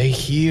words, but they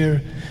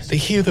hear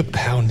the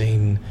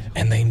pounding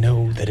and they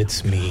know that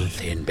it's me.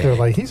 They're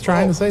like, he's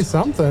trying to say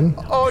something.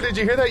 Oh, did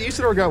you hear that?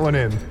 Usador got one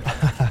in.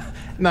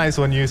 Nice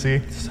one,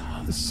 Yusi.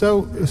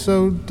 So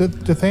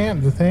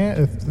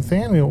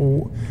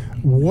Nathaniel,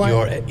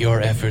 what?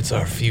 Your efforts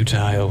are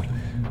futile,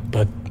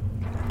 but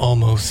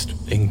almost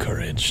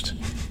encouraged.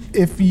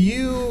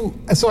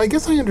 So I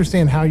guess I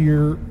understand how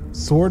you're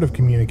sort of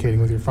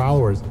communicating with your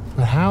followers,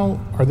 but how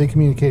are they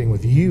communicating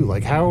with you?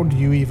 Like, how do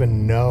you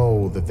even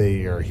know that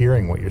they are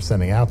hearing what you're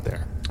sending out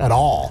there at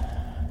all?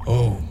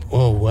 Oh,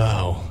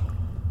 wow.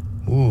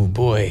 Ooh,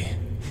 boy.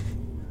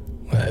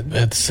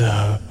 That's,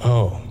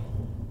 I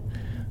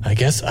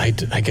guess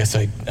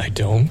I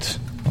don't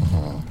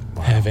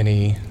have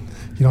any.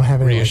 You don't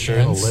have any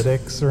reassurance?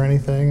 analytics or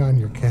anything on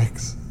your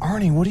kicks?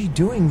 Arnie, what are you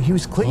doing? He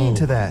was clinging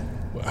to that.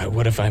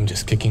 What if I'm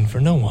just kicking for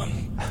no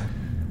one?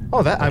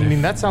 Oh,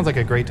 that sounds like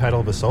a great title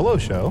of a solo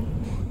show.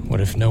 What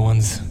if no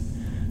one's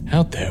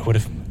out there? What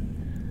if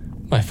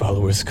my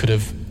followers could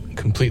have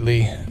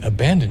completely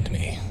abandoned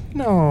me?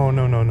 No.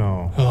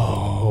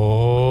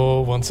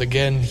 Oh, once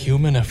again,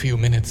 human, a few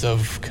minutes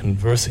of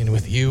conversing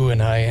with you,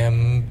 and I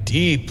am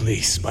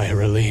deeply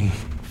spiraling.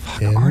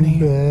 Arnie.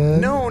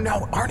 No,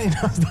 Arnie,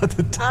 now's not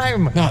the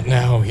time. Not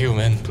now,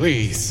 human,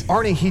 please.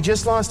 Arnie, he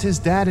just lost his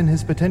dad and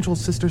his potential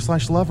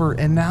sister/lover,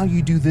 and now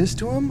you do this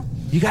to him?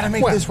 You gotta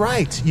make this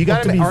right. You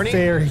gotta to be Arnie.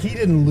 fair, he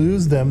didn't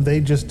lose them, they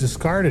just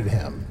discarded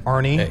him.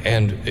 Arnie.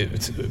 And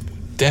it's a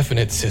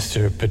definite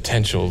sister,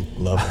 potential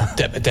lover.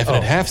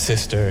 Definite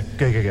half-sister.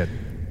 Good.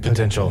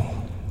 Potential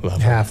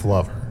lover. Half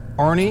lover.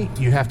 Arnie,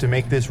 you have to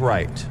make this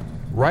right.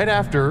 Right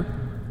after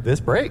this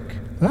break.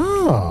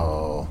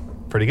 Oh.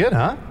 Pretty good,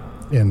 huh?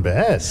 In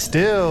bed.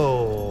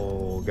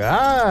 Still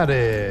got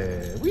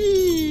it.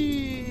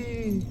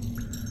 Whee!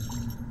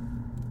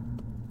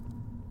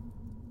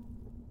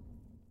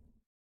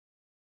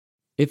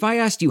 If I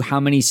asked you how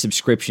many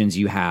subscriptions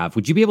you have,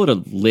 would you be able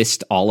to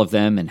list all of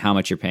them and how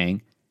much you're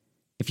paying?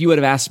 If you would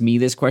have asked me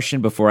this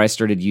question before I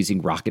started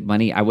using Rocket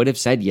Money, I would have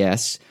said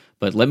yes,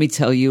 but let me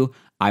tell you,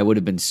 I would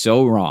have been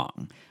so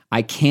wrong.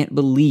 I can't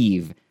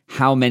believe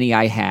how many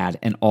I had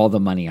and all the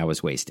money I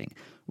was wasting.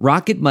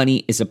 Rocket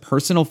Money is a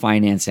personal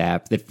finance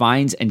app that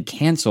finds and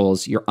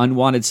cancels your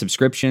unwanted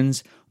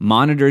subscriptions,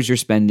 monitors your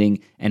spending,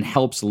 and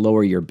helps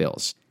lower your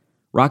bills.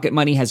 Rocket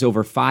Money has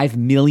over 5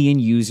 million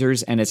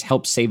users and has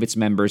helped save its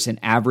members an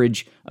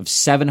average of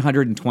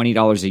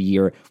 $720 a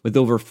year with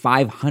over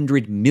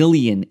 500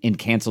 million in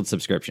canceled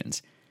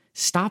subscriptions.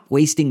 Stop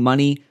wasting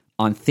money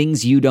on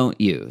things you don't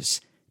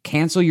use.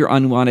 Cancel your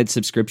unwanted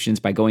subscriptions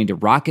by going to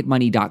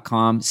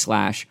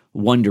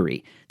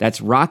rocketmoney.com/Wondery. That's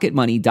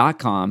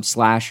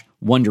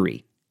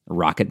rocketmoney.com/Wondery.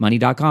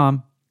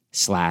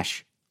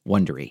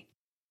 rocketmoney.com/Wondery.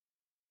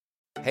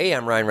 Hey,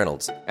 I'm Ryan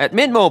Reynolds. At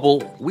Mint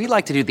Mobile, we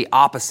like to do the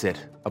opposite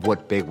of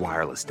what Big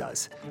Wireless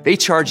does. They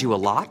charge you a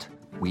lot,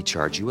 we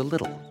charge you a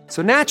little.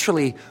 So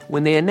naturally,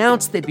 when they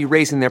announced they'd be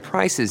raising their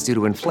prices due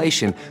to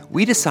inflation,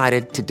 we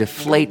decided to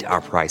deflate our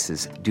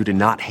prices due to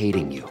not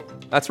hating you.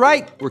 That's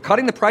right. We're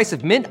cutting the price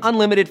of Mint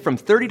Unlimited from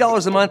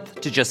 $30 a month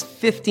to just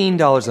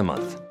 $15 a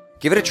month.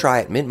 Give it a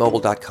try at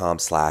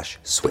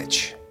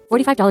mintmobile.com/switch.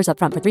 $45 up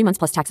front for 3 months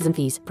plus taxes and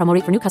fees. Promo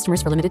rate for new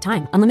customers for limited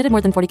time. Unlimited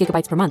more than 40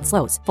 gigabytes per month.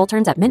 Slows full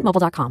terms at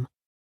mintmobile.com.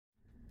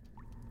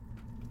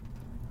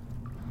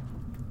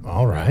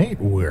 All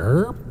right,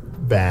 we're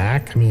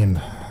back. I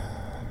mean,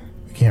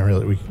 we can't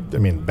really, we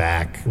didn't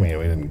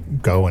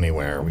go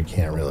anywhere. We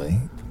can't really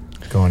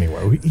go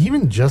anywhere.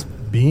 Even just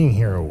being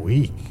here a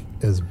week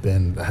has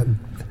been...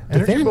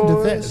 Energy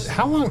boys.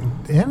 How long?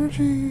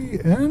 Energy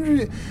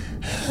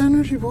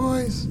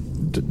boys.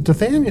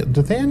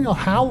 Nathaniel,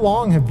 how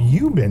long have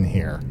you been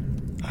here?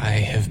 I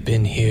have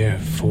been here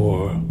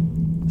for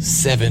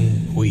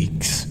 7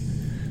 weeks.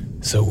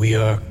 So we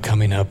are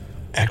coming up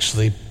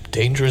actually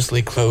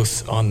dangerously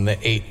close on the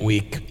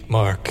 8-week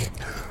mark.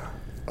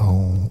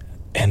 Oh.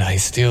 And I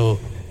still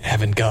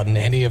haven't gotten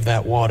any of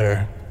that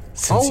water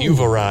since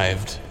you've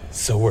arrived.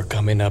 So we're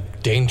coming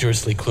up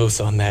dangerously close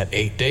on that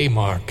 8-day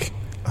mark.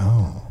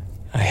 Oh.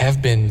 I have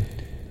been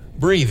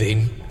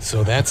breathing,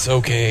 so that's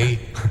okay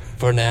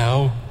for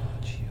now.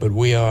 But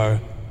we are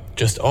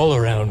just all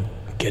around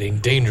getting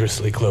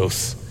dangerously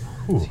close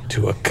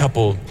to a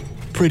couple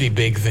pretty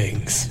big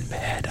things.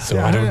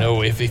 So I don't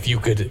know if you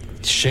could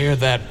share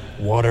that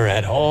water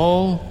at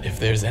all, if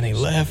there's any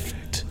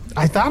left.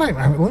 I thought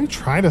let me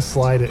try to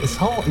slide it. It's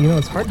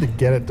hard to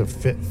get it to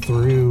fit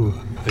through.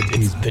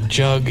 The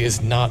jug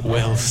is not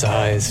well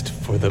sized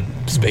for the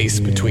space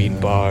between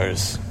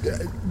bars.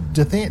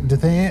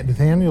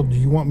 Nathaniel, do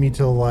you want me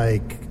to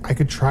I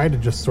could try to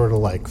just sort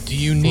of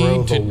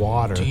throw the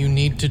water. Do you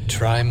need to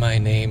try my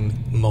name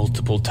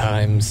multiple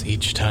times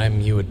each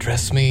time you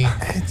address me?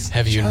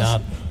 Have you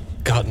not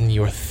gotten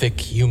your thick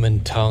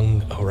human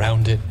tongue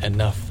around it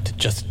enough to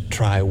just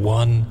try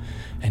one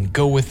and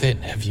go with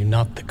it? Have you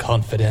not the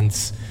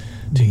confidence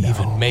to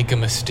even make a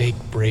mistake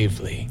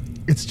bravely?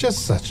 It's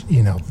just such,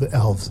 the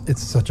elves,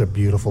 it's such a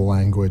beautiful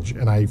language,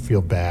 and I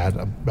feel bad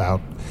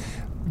about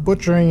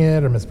butchering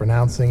it or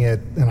mispronouncing it,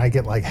 and I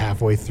get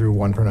halfway through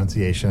one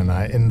pronunciation,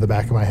 and in the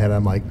back of my head,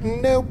 I'm like,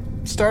 nope,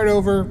 start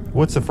over.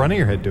 What's the front of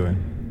your head doing?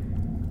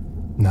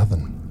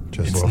 Nothing.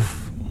 Just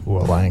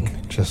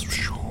blank. Just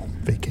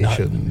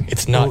vacation.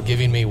 It's not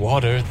giving me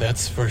water,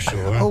 that's for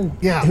sure. Oh,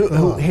 yeah.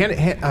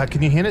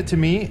 Can you hand it to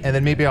me, and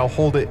then maybe I'll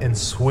hold it and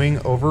swing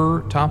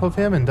over top of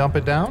him and dump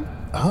it down?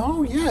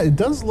 Oh, yeah, it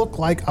does look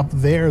like up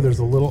there,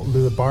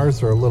 the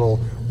bars are a little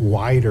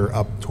wider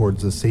up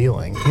towards the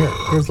ceiling.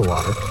 Here's the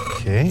water.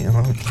 Okay,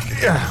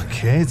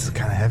 okay, it's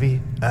kind of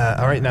heavy.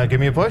 All right, now give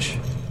me a push.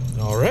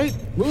 All right.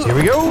 Here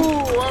we go.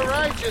 All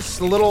right, just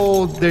a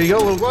little, there you go,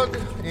 a little look.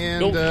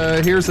 And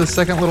here's the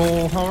second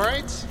little, all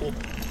right.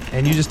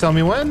 And you just tell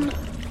me when.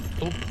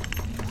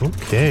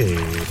 Okay,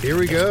 here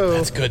we go.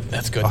 That's good,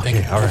 okay, thank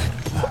you. All right.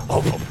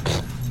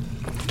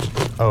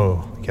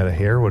 Oh, got a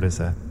hair? What is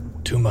that?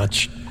 Too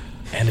much.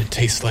 And it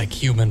tastes like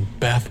human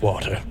bath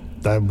water.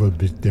 That would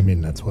be,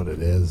 that's what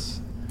it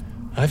is.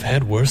 I've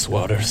had worse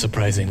water,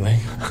 surprisingly.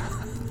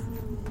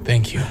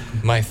 Thank you.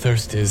 My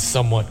thirst is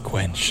somewhat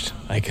quenched.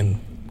 I can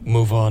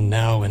move on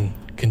now and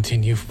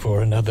continue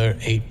for another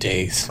 8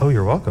 days. Oh,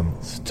 you're welcome.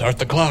 Start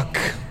the clock.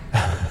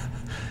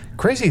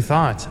 Crazy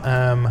thought.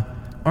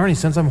 Arnie,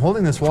 since I'm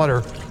holding this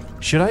water,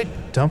 should I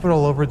dump it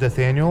all over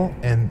Nathaniel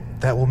and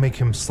that will make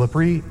him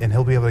slippery and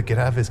he'll be able to get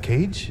out of his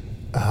cage?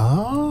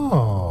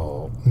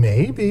 Oh,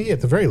 maybe.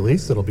 At the very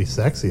least, it'll be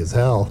sexy as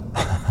hell.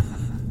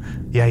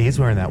 Yeah, he's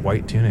wearing that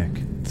white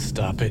tunic.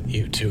 Stop it,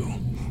 you two.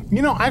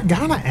 I've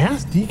got to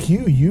ask,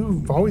 DQ,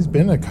 you've always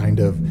been a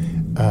kind of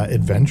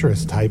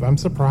adventurous type. I'm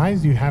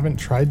surprised you haven't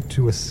tried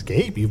to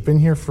escape. You've been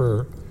here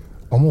for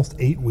almost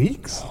 8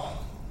 weeks.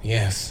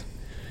 Yes.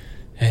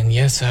 And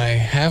yes, I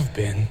have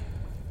been.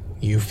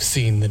 You've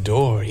seen the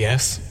door,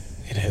 yes?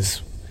 It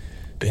has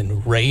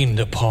been rained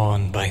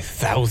upon by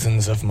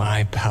thousands of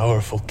my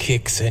powerful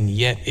kicks, and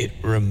yet it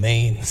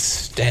remains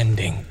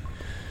standing.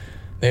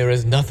 There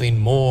is nothing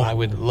more I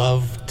would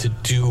love to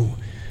do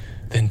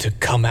than to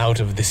come out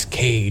of this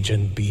cage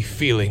and be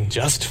feeling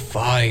just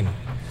fine.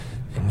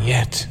 And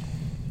yet,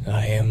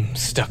 I am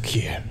stuck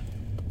here.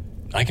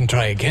 I can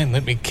try again.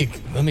 Let me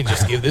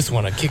just give this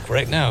one a kick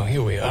right now.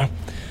 Here we are.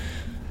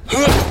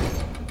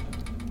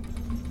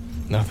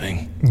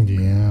 Nothing.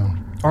 Yeah.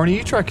 Arnie,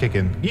 you try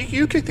kicking.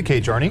 You kick the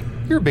cage, Arnie.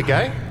 You're a big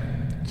guy.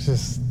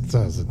 Just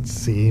doesn't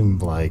seem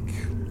like...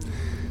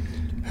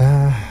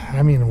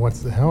 I mean,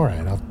 all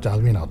right,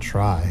 I'll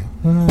try.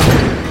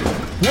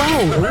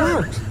 Whoa, it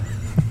worked.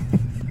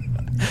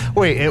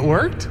 Wait, it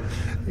worked?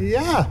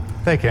 Yeah.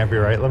 That can't be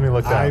right. Let me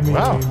look that up.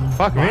 Wow,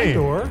 fuck my me.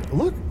 door.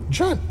 Look,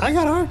 John, I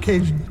got our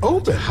cage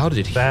open. How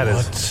did he? That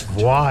is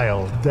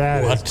wild.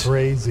 That What? is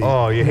crazy.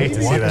 Oh, you hate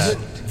to see What that.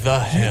 the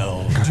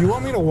hell? Do you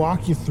want me to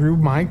walk you through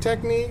my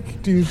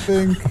technique, do you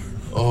think?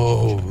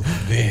 Oh,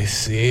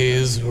 this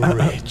is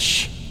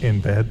rich.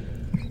 In bed.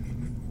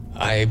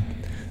 I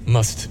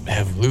must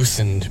have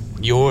loosened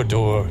your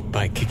door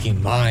by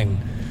kicking mine.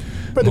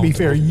 But to be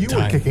fair, you were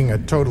times. kicking a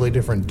totally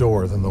different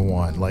door than the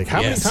one. Like,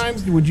 how Yes. many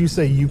times would you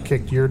say you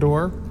kicked your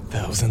door?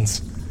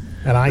 Thousands.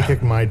 And I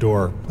kicked my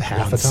door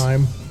half Once. the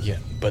time? Yeah,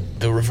 but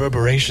the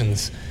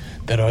reverberations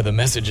that are the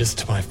messages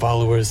to my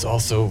followers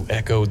also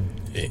echoed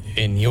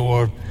in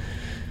your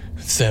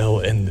cell,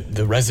 and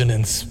the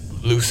resonance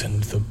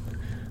loosened the...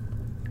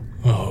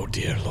 Oh,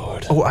 dear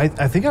Lord. Oh, I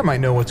think I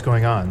might know what's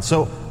going on.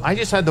 So I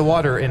just had the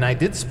water, and I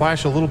did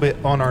splash a little bit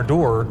on our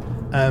door.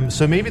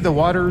 So maybe the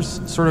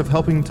water's sort of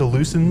helping to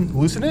loosen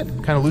it,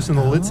 kind of loosen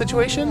the lid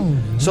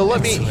situation. So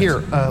let me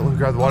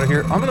grab the water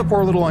here. I'm going to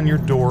pour a little on your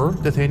door,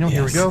 Nathaniel.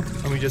 Here we Yes. go.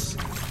 Let me just...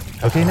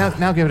 Okay,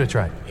 now give it a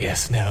try.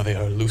 Yes, now they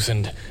are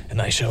loosened,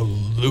 and I shall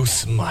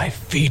loose my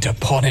feet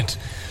upon it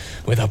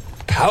with a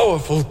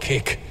powerful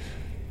kick.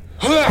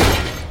 Oh,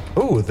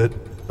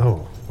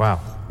 wow.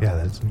 Yeah,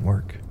 that doesn't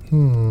work.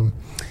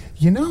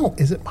 You know,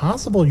 is it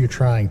possible you're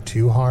trying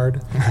too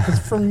hard? Because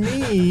for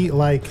me,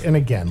 and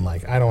again,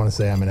 I don't want to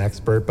say I'm an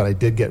expert, but I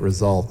did get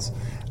results.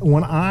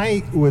 When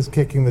I was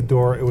kicking the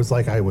door, it was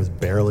like I was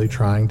barely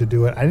trying to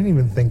do it. I didn't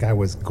even think I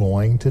was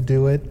going to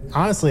do it.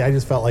 Honestly, I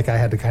just felt like I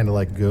had to kind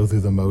of go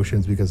through the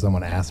motions because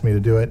someone asked me to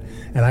do it,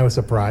 and I was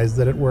surprised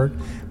that it worked.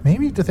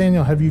 Maybe,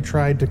 Nathaniel, have you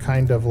tried to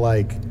kind of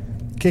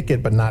kick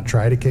it but not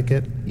try to kick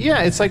it?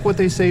 Yeah, it's like what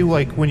they say,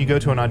 when you go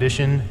to an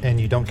audition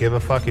and you don't give a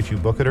fuck if you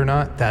book it or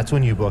not, that's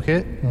when you book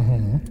it.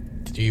 Mm-hmm.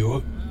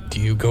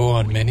 Do you go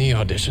on many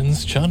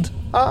auditions, Chunt?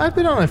 I've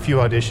been on a few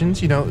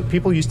auditions. You know,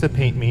 people used to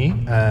paint me.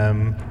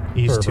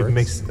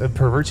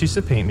 Perverts used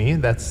to paint me.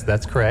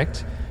 That's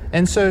correct.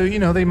 And so,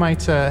 they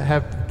might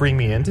bring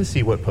me in to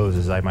see what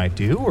poses I might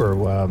do,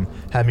 or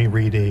have me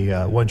read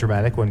a one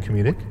dramatic, one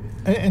comedic.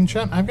 And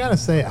John, I've got to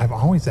say, I've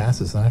always asked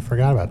this, and I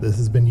forgot about this.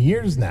 It's been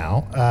years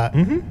now.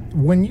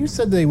 When you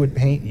said they would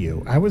paint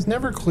you, I was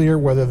never clear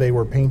whether they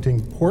were painting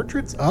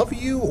portraits of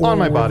you or on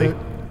my body.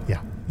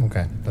 Yeah.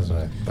 Okay. That's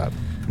what I thought.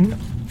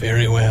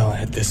 Very well.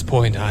 At this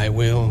point, I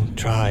will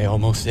try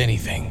almost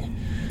anything.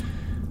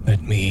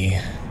 Let me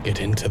get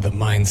into the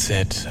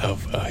mindset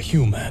of a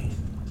human.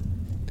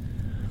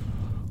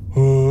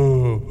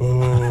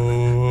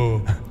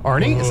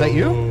 Arnie, is that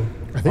you?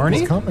 I think Arnie?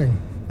 he's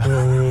coming.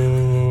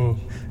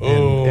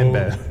 In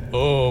bed.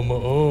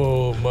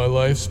 My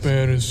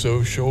lifespan is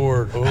so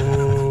short.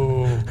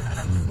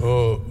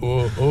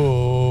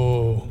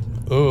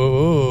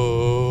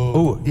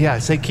 Oh, yeah,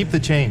 say keep the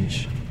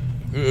change.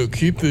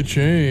 Keep the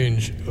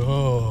change.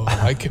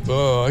 I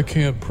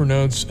can't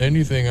pronounce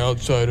anything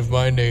outside of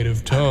my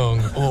native tongue.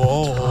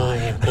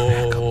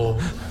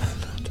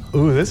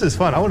 Ooh, this is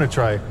fun. I want to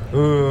try.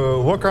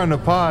 What kind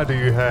of pie do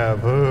you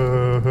have?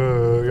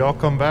 Y'all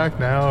come back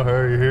now.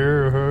 Are you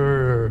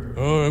here?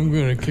 I'm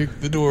gonna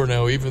kick the door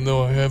now, even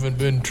though I haven't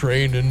been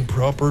trained in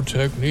proper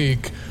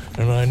technique,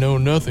 and I know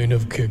nothing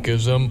of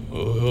kickism.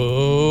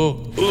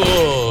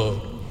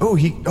 Oh,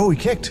 he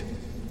kicked.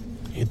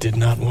 It did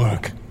not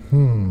work.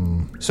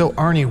 So,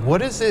 Arnie,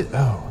 what is it?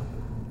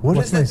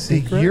 What's my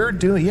secret? That you're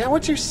doing? Yeah,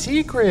 what's your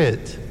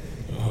secret?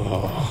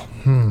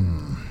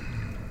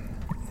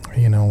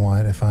 You know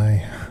what? If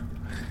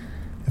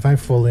I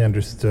fully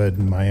understood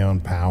my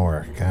own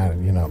power,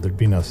 God, there'd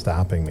be no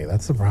stopping me.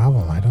 That's the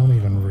problem. I don't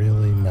even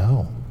really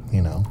know,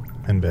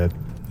 In bed.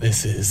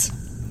 This is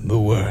the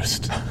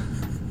worst.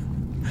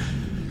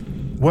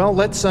 Well,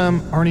 let's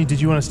Arnie, did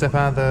you want to step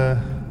out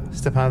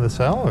of the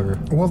cell, or?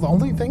 Well, the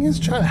only thing is,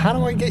 John, how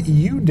do I get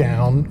you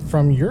down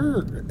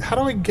how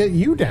do I get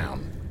you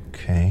down?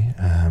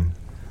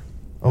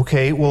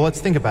 Okay, well,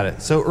 let's think about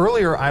it. So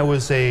earlier I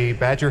was a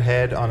badger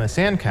head on a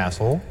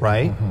sandcastle,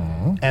 right?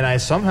 Mm-hmm. And I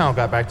somehow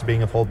got back to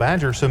being a full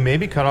badger, so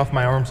maybe cut off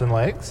my arms and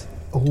legs?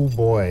 Oh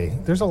boy,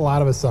 there's a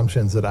lot of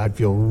assumptions that I'd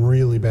feel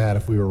really bad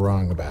if we were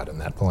wrong about in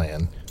that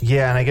plan.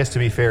 Yeah, and I guess to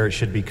be fair, it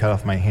should be cut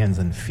off my hands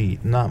and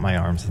feet, not my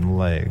arms and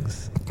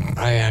legs.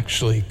 I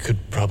actually could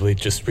probably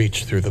just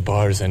reach through the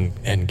bars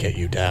and get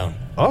you down.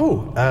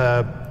 Oh,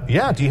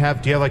 Yeah, do you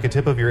have like a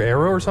tip of your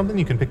arrow or something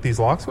you can pick these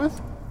locks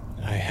with?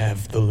 I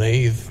have the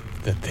lathe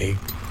that they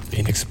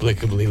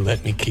inexplicably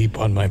let me keep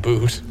on my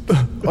boot.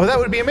 Oh, that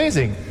would be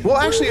amazing. Well,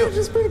 actually... You've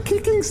just been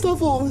kicking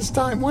stuff all this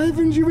time. Why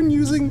haven't you been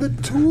using the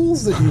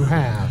tools that you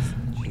have?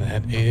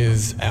 That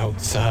is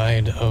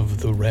outside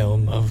of the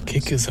realm of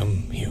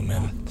kickism,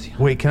 human.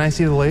 Wait, can I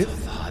see the lathe?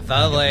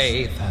 The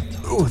lathe.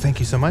 Ooh, thank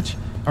you so much.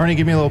 Arnie,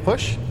 give me a little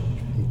push.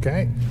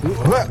 Okay.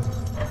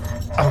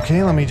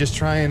 Okay, let me just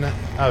try and...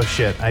 Oh,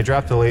 shit. I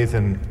dropped the lathe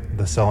in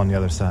the cell on the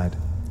other side.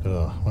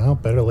 Ugh, well,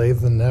 better lathe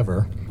than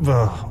never.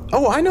 Ugh.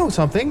 Oh, I know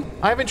something.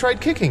 I haven't tried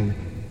kicking.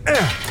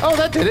 Oh,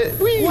 that did it.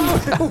 Whee! Wow,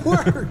 it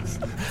worked.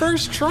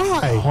 First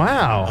try.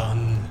 Wow.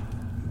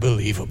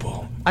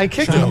 Unbelievable. I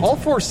kicked and all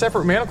 4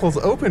 separate manacles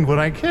opened when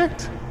I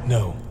kicked.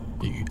 No,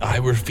 I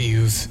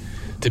refuse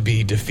to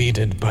be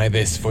defeated by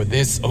this, for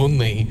this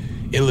only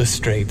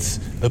illustrates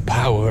the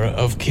power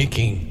of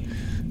kicking.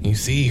 You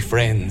see,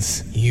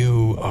 friends,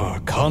 you are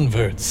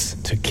converts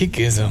to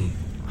kickism.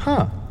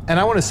 Huh. And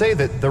I want to say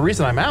that the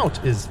reason I'm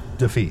out is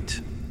defeat.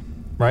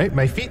 Right?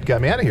 My feet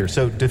got me out of here,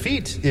 so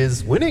defeat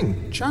is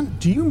winning. John,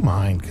 do you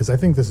mind? Because I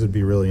think this would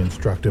be really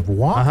instructive.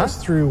 Walk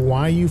us through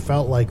why you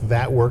felt like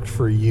that worked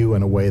for you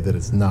in a way that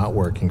it's not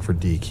working for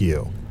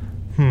DQ.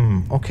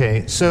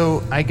 Okay.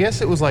 So I guess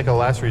it was like a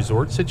last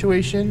resort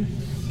situation,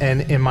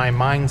 and in my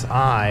mind's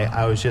eye,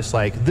 I was just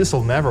like,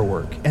 this'll never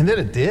work. And then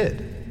it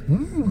did.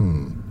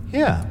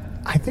 Yeah.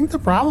 I think the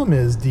problem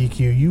is,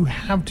 DQ, you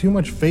have too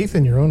much faith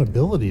in your own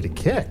ability to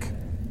kick.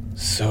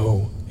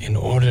 So, in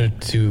order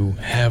to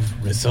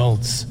have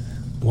results,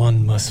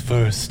 one must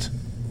first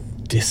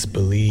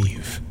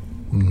disbelieve.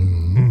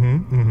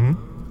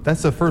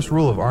 That's the first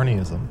rule of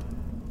Arnieism.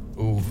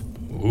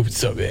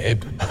 What's up,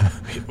 babe?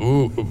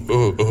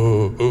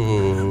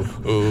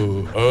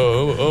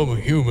 I'm a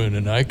human,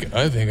 and I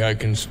think I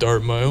can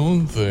start my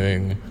own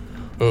thing.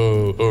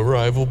 A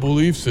rival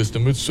belief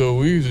system, it's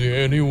so easy,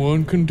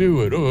 anyone can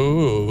do it.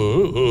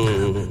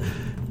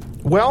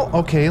 Well,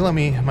 okay,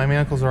 my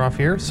manacles are off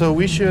here, so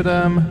we should,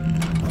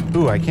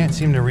 ooh, I can't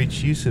seem to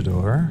reach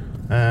Usador.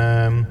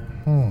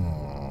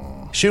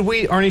 Should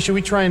we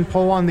try and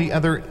pull on the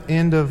other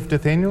end of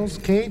Nathaniel's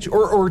cage?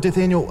 Or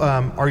Nathaniel,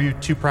 are you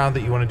too proud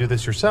that you want to do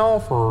this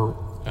yourself, or?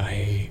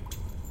 I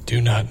do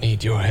not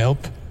need your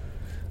help.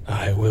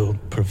 I will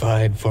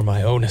provide for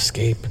my own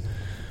escape,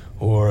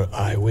 or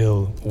I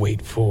will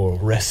wait for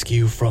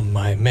rescue from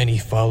my many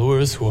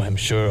followers who I'm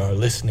sure are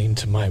listening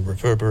to my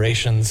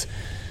reverberations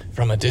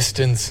from a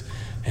distance,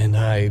 and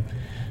I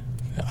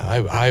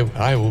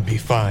will be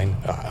fine.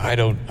 I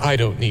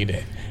don't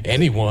need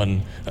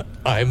anyone.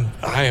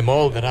 I am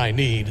all that I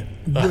need.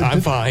 I'm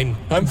fine.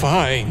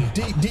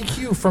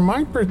 DQ, from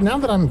my now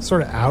that I'm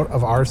sort of out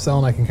of our cell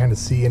and I can kind of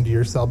see into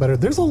your cell better,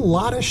 there's a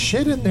lot of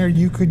shit in there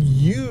you could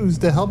use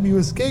to help you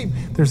escape.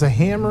 There's a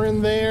hammer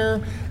in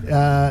there.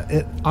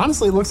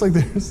 Honestly, it looks like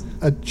there's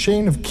a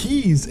chain of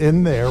keys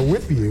in there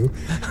with you.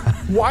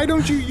 Why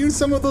don't you use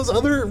some of those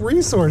other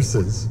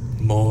resources?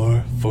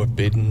 More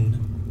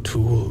forbidden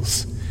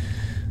tools.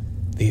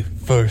 The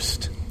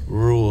first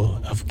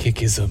rule of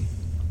kickism.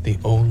 The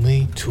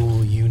only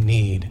tool you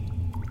need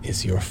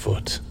is your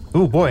foot.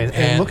 Ooh, boy,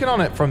 and looking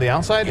on it from the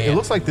outside, it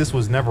looks like this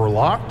was never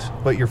locked,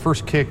 but your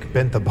first kick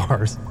bent the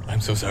bars.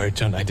 I'm so sorry,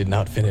 John, I did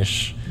not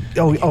finish.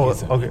 Okay.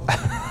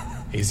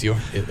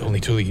 The only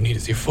tool you need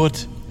is your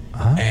foot.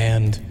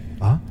 And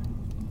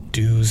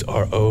dues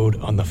are owed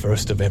on the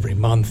first of every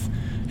month,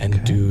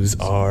 and dues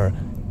are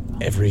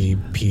every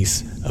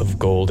piece of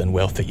gold and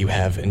wealth that you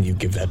have, and you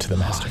give that to the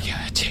master.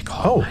 Take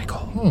all my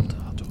gold.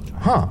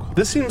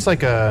 This seems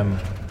like a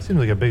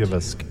bit of a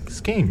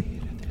scheme.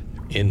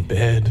 In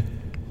bed.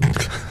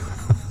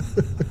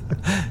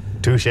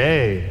 Touche.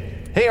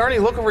 Hey, Arnie,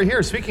 look over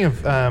here. Speaking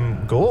of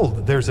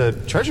gold, there's a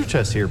treasure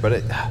chest here, but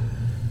it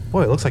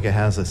looks like it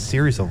has a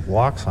series of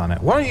locks on it.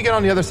 Why don't you get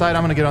on the other side?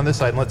 I'm going to get on this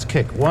side, and let's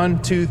kick.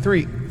 1, 2,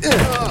 3.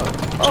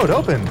 Oh, it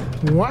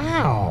opened.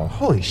 Wow.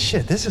 Holy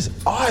shit, this is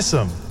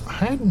awesome. I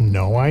had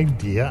no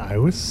idea I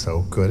was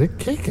so good at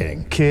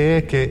kicking.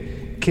 Kick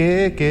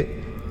it.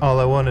 All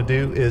I want to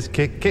do is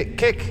kick.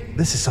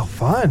 This is so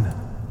fun.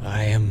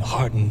 I am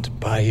heartened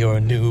by your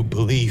new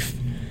belief,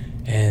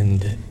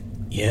 and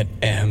yet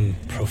am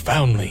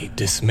profoundly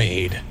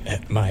dismayed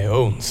at my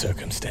own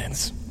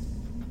circumstance.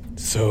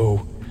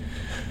 So,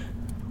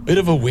 bit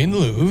of a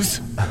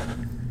win-lose.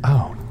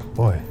 Oh,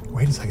 boy.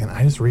 Wait a second,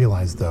 I just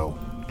realized though,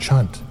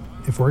 Chunt,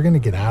 if we're going to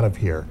get out of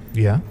here,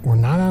 we're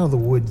not out of the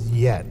woods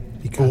yet.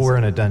 Because we're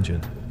in a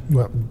dungeon.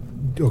 Well,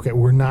 okay,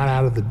 we are not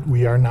out of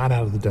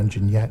the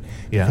dungeon yet.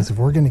 Yeah. Because if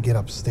we're going to get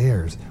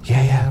upstairs, we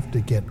have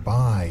to get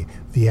by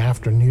the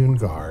afternoon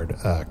guard,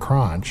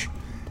 Crunch.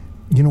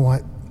 You know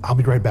what? I'll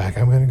be right back.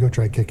 I'm going to go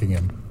try kicking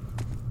him.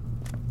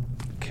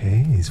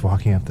 Okay, he's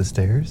walking up the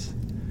stairs.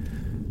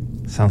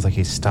 Sounds like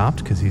he's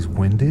stopped because he's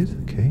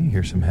winded. Okay,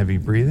 here's some heavy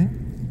breathing.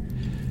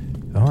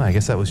 Oh, I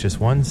guess that was just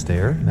one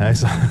stair.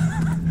 Nice.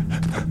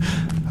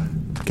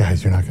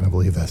 Guys, you're not going to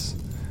believe this.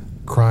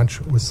 Crunch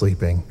was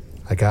sleeping.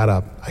 I got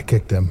up. I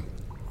kicked him.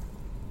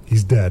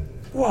 He's dead.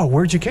 Whoa,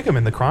 where'd you kick him?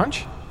 In the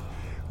crunch?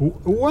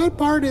 What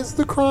part is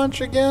the crunch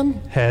again?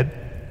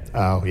 Head.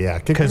 Oh, yeah.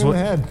 Kick it in the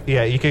head.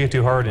 Yeah, you kick it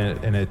too hard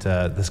and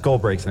the skull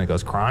breaks and it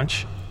goes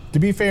crunch. To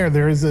be fair,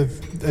 there is a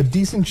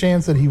decent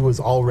chance that he was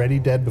already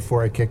dead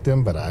before I kicked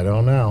him, but I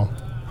don't know.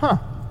 Huh.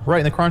 Right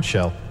in the crunch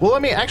shell. Well,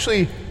 let me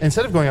actually,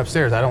 instead of going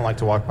upstairs, I don't like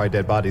to walk by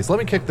dead bodies. Let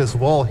me kick this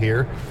wall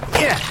here.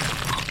 Yeah.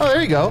 Oh,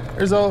 there you go.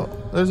 There's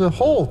a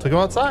hole to go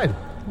outside.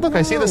 Look,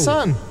 I see the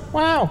sun.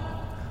 Wow.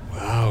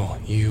 Wow,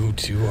 you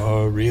two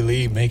are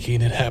really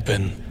making it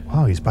happen.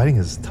 Wow, he's biting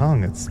his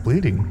tongue. It's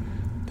bleeding.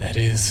 That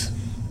is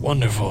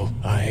wonderful.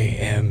 I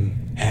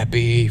am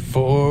happy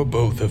for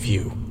both of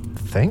you.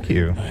 Thank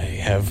you. I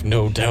have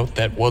no doubt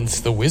that once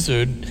the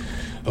wizard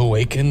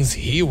awakens,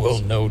 he will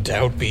no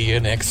doubt be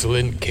an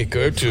excellent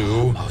kicker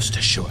too. Most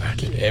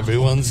assured.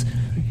 Everyone's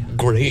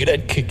great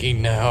at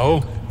kicking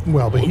now.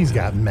 Well, but he's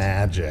got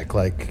magic.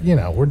 Like,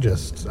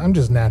 I'm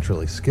just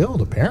naturally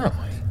skilled,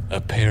 apparently.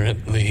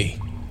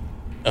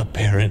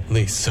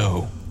 Apparently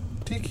so.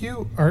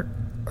 DQ,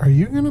 are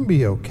you gonna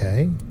be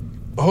okay?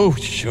 Oh,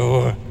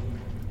 sure.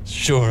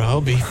 Sure,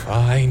 I'll be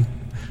fine.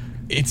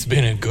 It's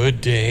been a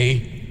good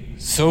day.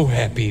 So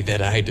happy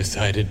that I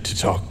decided to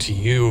talk to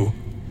you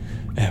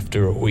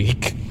after a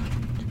week.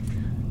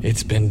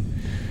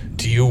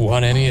 Do you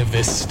want any of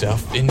this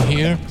stuff in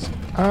here?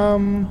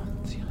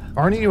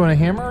 Arnie, you want a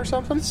hammer or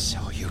something? So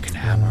you can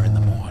hammer in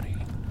the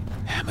morning,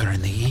 hammer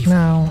in the evening.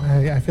 No,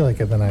 I feel like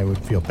then I would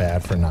feel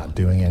bad for not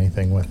doing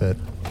anything with it.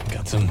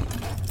 Got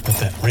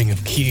that ring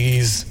of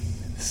keys.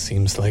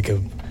 Seems like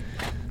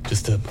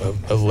just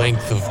a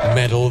length of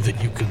metal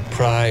that you could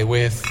pry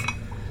with.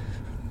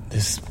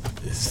 This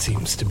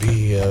seems to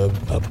be a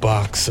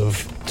box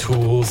of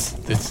tools.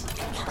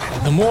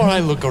 The more I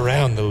look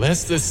around, the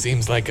less this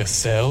seems like a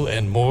cell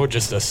and more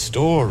just a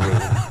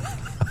storeroom.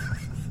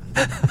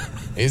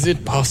 Is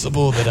it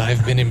possible that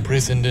I've been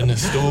imprisoned in a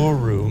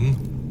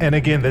storeroom? And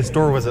again, this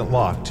door wasn't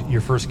locked.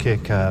 Your first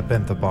kick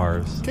bent the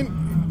bars.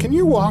 Can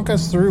you walk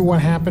us through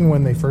what happened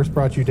when they first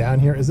brought you down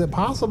here? Is it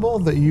possible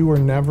that you were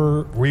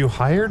never... Were you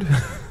hired?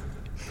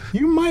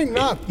 You might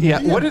not be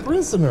a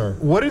prisoner.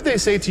 What did they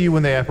say to you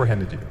when they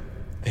apprehended you?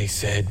 They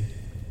said,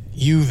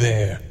 "You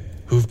there,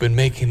 who've been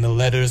making the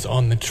letters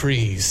on the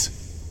trees,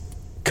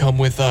 come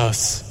with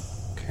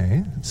us."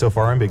 Okay, so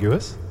far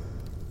ambiguous.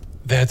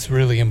 That's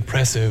really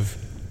impressive.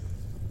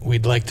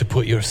 We'd like to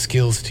put your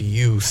skills to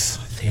use.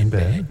 In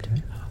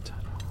bed.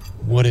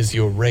 What is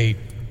your rate?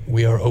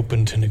 We are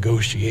open to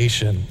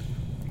negotiation.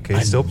 Okay,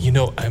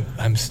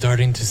 I'm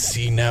starting to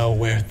see now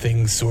where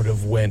things sort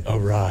of went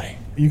awry.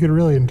 You could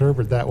really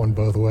interpret that one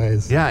both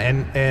ways. Yeah,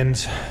 and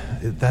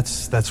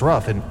that's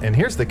rough. And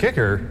here's the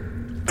kicker.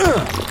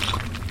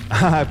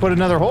 I put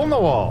another hole in the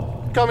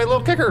wall. Call me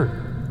Little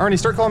Kicker. Arnie,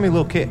 start calling me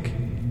Little Kick.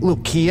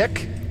 Little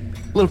Kick?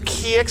 Little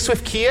Kick,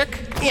 Swift Kick?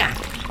 Yeah.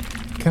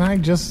 Can I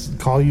just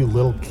call you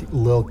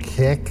Little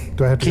Kick?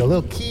 Do I have to go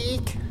Little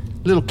Kick?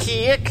 Little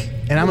Kick.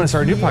 And I'm going to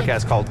start a new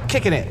podcast called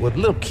Kicking It with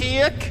Little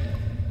Kick.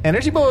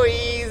 Energy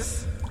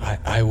Boys.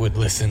 I would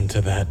listen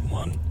to that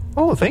one.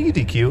 Oh, thank you,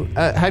 DQ.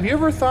 Have you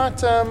ever thought,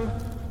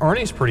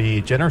 Arnie's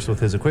pretty generous with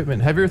his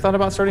equipment. Have you ever thought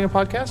about starting a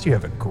podcast? You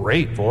have a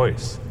great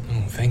voice.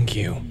 Oh, thank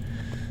you.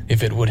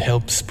 If it would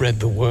help spread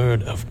the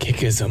word of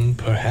kickism,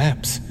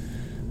 perhaps.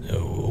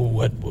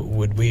 What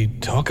would we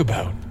talk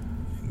about?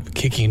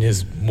 Kicking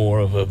is more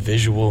of a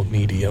visual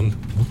medium.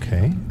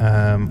 Okay.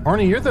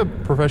 Arnie, you're the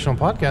professional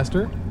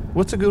podcaster.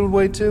 What's a good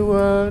way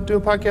to do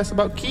a podcast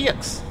about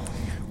kicks?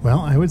 Well,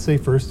 I would say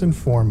first and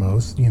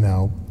foremost,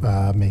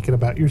 make it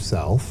about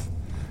yourself.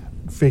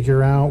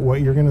 Figure out what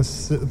you're going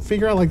to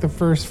figure out, like the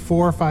first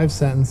 4 or 5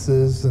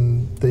 sentences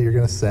that you're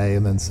going to say,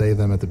 and then say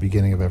them at the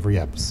beginning of every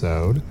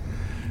episode.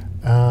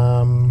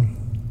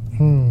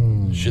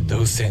 Should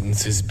those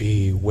sentences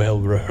be well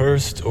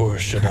rehearsed, or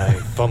should I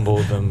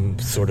fumble them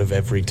sort of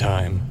every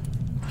time?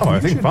 Oh, I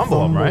think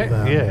fumble them, right?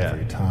 Yeah.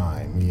 Every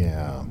time,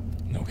 yeah.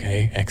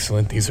 Okay,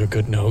 excellent. These are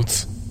good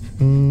notes.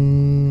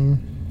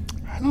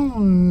 I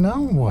don't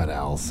know what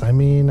else. I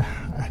mean,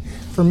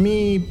 for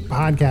me,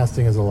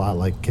 podcasting is a lot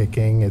like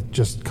kicking. It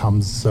just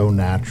comes so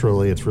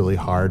naturally. It's really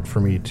hard for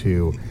me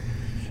to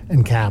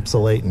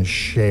encapsulate and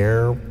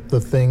share the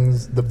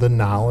things, the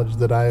knowledge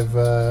that I've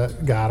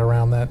got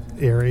around that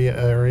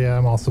area.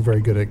 I'm also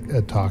very good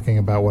at talking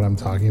about what I'm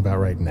talking about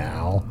right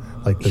now.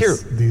 Like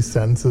these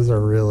sentences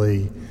are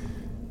really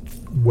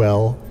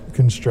well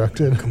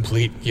constructed.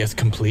 Complete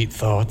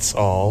thoughts,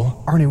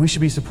 all. Arnie, we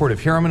should be supportive.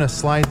 Here, I'm going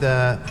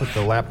to put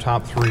the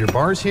laptop through your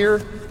bars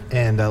here,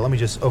 and let me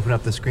just open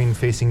up the screen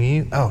facing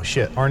you. Oh,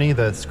 shit. Arnie,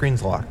 the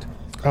screen's locked.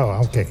 Oh,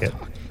 I'll kick it.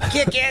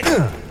 Kick it!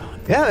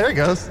 Yeah, there it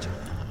goes.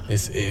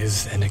 This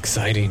is an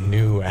exciting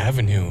new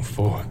avenue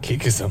for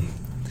kickism.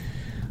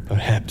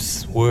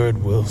 Perhaps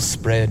word will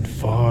spread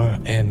far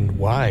and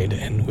wide,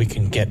 and we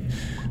can get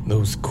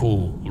those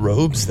cool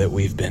robes that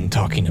we've been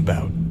talking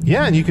about.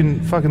 Yeah, and you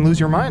can fucking lose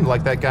your mind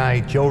like that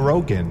guy Joe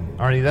Rogan.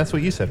 Arnie, that's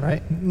what you said,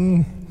 right?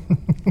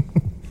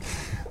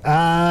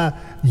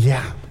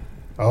 Yeah.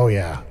 Oh,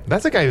 yeah.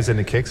 That's a guy who's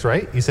into kicks,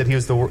 right? You said he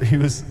was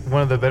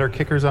one of the better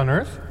kickers on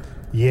Earth?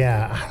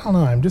 Yeah, I don't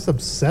know. I'm just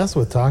obsessed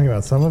with talking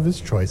about some of his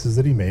choices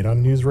that he made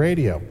on news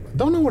radio.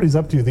 Don't know what he's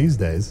up to these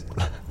days.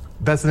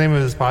 That's the name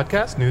of his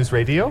podcast, News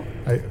Radio?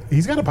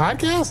 He's got a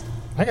podcast?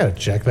 I gotta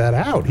check that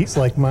out. He's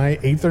like my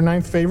 8th or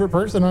 9th favorite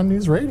person on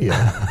news radio.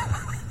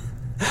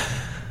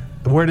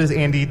 Where does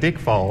Andy Dick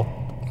fall?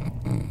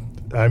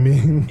 I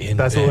mean,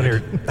 that's what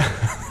you're...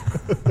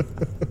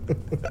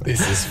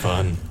 This is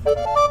fun.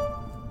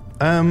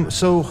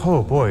 So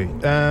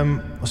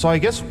I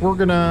guess we're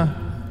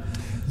gonna...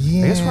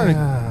 Yeah. I guess we're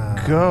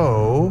gonna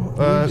go.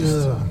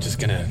 Just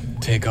gonna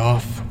take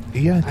off.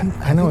 Yeah,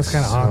 I know it's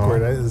kind of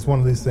awkward. It's one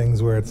of these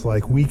things where it's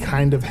like we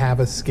kind of have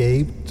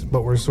escaped,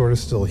 but we're sort of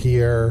still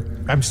here.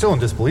 I'm still in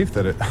disbelief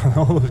that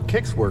all the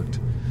kicks worked.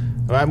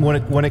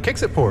 When it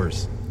kicks, it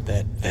pours.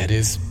 That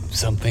is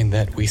something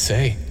that we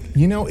say.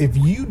 You know, if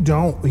you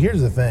don't...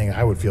 Here's the thing,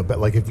 I would feel bad.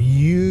 Like, if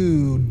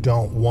you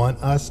don't want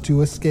us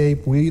to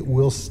escape, we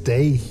will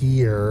stay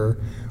here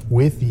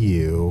with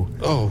you.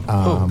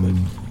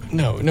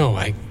 No,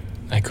 I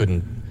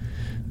couldn't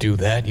do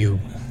that. You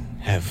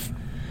have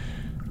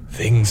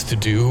things to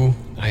do,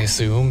 I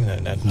assume.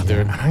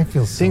 I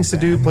feel so things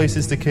bad. to do,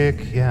 places to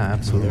kick. Yeah,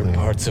 absolutely. Other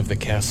parts of the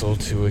castle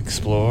to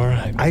explore.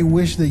 I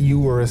wish that you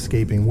were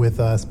escaping with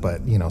us,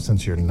 but, you know,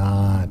 since you're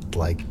not,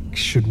 like,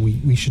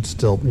 we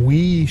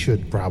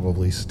should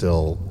probably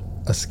still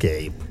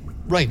escape.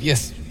 Right,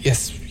 yes,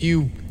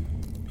 you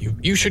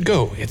should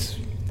go.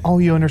 Oh,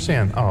 you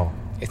understand. Oh.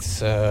 It's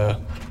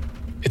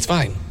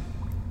fine.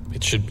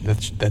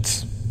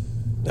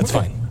 That's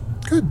fine.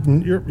 Good.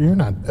 You're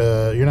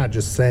not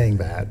just saying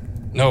that.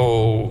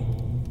 No.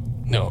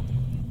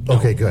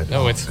 Okay, good.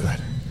 No, it's good.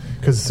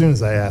 Because as soon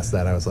as I asked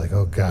that, I was like,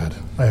 oh God,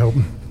 I hope.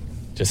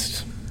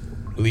 Just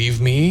leave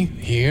me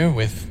here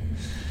with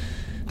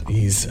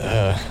these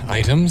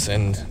items,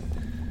 and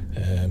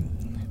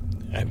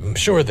I'm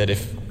sure that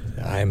if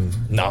I'm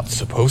not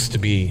supposed to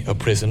be a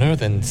prisoner,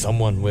 then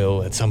someone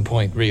will at some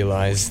point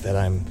realize that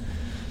I'm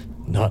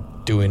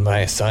not doing my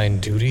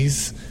assigned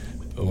duties,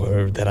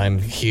 or that I'm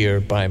here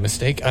by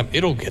mistake.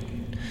 It'll get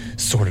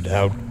sorted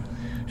out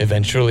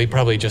eventually.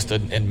 Probably just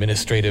an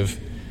administrative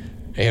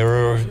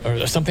error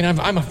or something.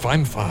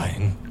 I'm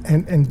fine.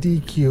 And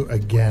DQ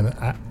again.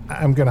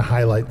 I'm going to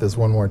highlight this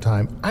one more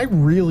time. I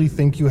really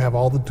think you have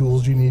all the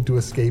tools you need to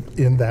escape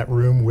in that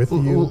room with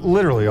you.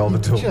 Literally all the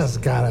tools. You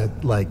just gotta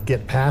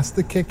get past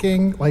the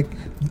kicking.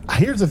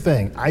 Here's the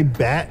thing. I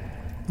bet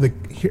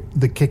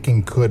the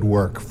kicking could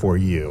work for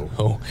you.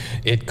 Oh,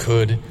 it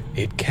could,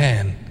 it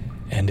can,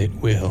 and it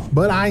will.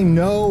 But I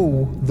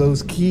know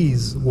those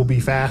keys will be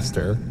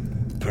faster.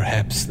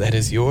 Perhaps that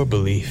is your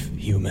belief,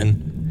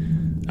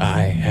 human.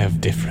 I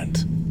have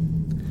different.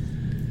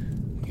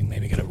 You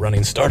maybe get a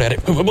running start at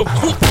it.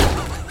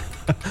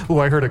 Oh,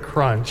 I heard a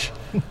crunch.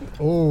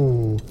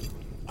 Oh.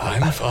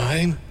 I'm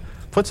fine.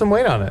 Put some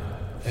weight on it.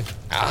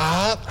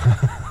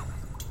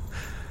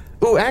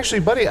 Oh, actually,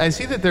 buddy, I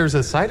see that there's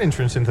a side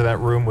entrance into that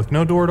room with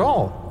no door at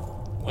all.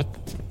 What?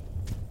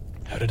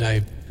 How did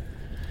I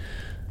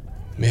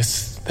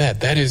miss that?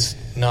 That is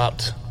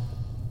not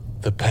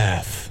the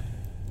path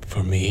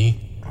for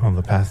me. Oh,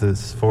 the path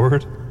is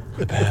forward?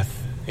 The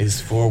path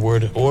is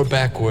forward or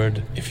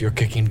backward if you're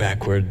kicking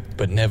backward,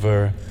 but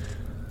never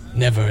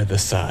the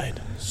side.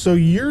 So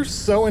you're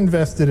so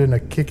invested in a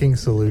kicking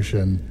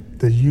solution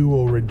that you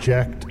will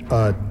reject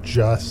a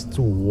just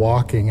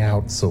walking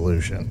out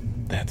solution.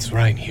 That's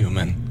right,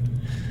 human.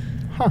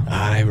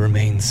 I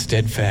remain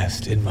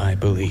steadfast in my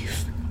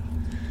belief.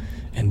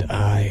 And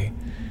I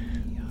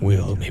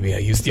will... Maybe I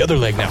use the other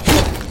leg now.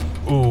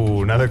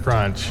 Ooh, another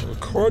crunch.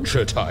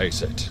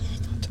 Crunchitize it.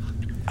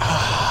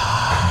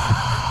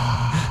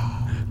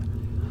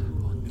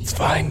 It's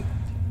fine.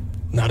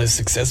 Not as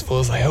successful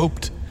as I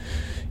hoped.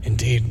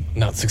 Indeed,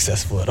 not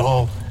successful at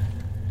all.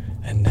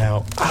 And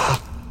now...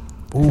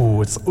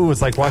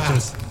 It's like watching.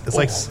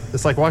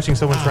 It's like watching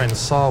someone try and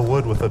saw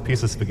wood with a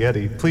piece of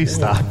spaghetti. Please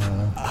stop.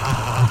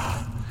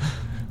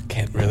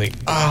 Can't really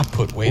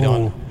put weight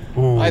on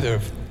either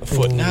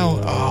foot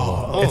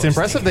now. It's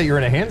impressive that you're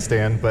in a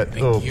handstand, but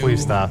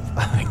please stop.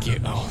 Thank you.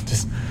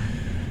 Just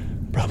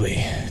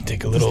probably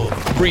take a little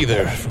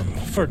breather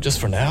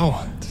for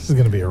now. This is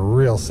going to be a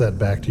real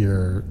setback to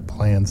your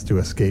plans to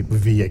escape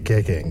via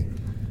kicking.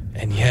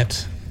 And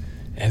yet,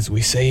 as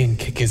we say in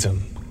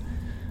Kickism,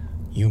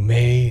 you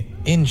may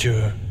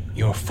injure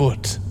your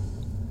foot,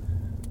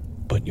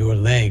 but your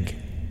leg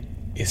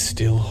is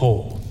still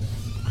whole.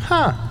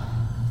 Huh.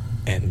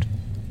 And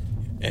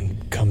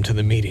come to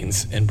the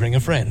meetings and bring a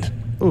friend.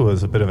 Ooh,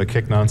 it's a bit of a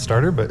kick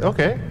non-starter, but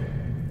okay.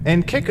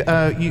 And kick,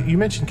 you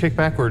mentioned kick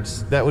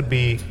backwards. That would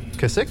be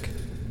Kasich?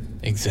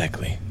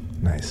 Exactly.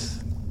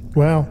 Nice.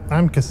 Well,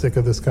 I'm sick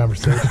of this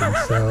conversation,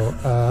 so...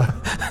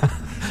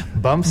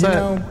 Bump set. You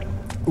know,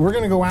 we're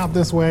going to go out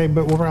this way,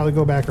 but we'll probably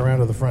go back around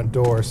to the front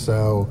door,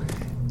 so...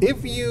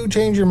 If you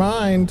change your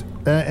mind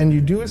and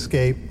you do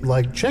escape,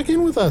 check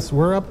in with us.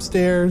 We're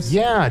upstairs.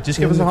 Yeah, just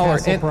give us a holler.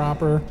 And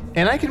proper.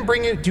 And I can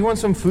bring you. Do you want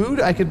some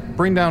food? I could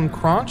bring down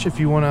Crunch if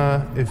you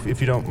wanna.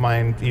 If you don't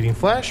mind eating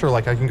flesh, or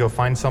I can go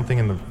find something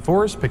in the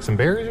forest, pick some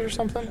berries or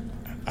something.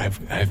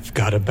 I've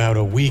got about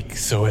a week,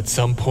 so at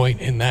some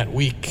point in that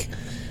week,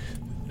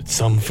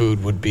 some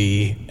food would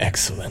be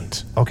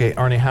excellent. Okay,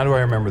 Arnie, how do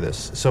I remember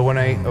this? So when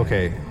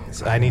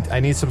so I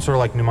need some sort of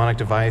like mnemonic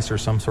device or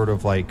some sort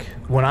of like,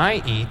 when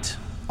I eat,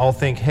 I'll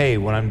think, hey,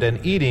 when I'm done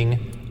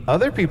eating,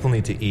 other people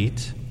need to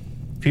eat.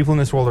 People in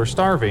this world are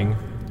starving.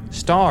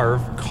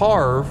 Starve,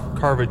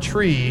 carve a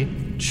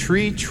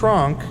tree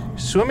trunk,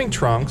 swimming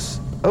trunks,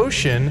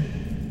 ocean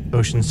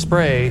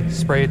spray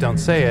it, don't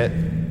say it,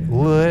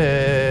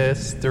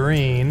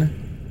 Listerine,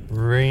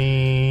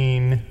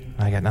 Reen.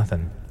 I got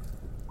nothing.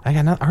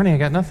 Arnie, I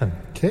got nothing.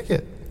 Kick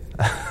it.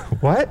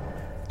 What?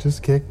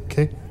 Just kick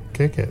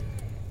it.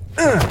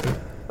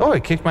 Oh,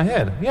 it kicked my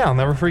head. Yeah, I'll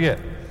never forget.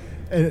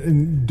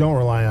 And don't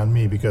rely on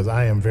me because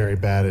I am very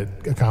bad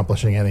at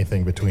accomplishing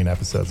anything between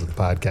episodes of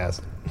the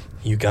podcast.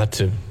 You got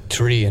to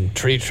tree and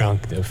tree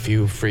trunk a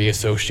few free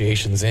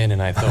associations in,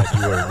 and I thought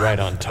you were right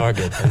on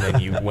target, and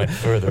then you went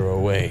further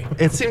away.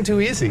 It seemed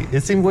too easy.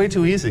 It seemed way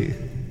too easy.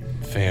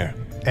 Fair.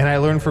 And I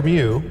learned from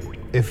you,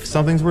 if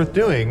something's worth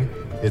doing,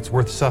 it's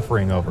worth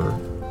suffering over.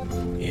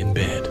 In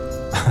bed.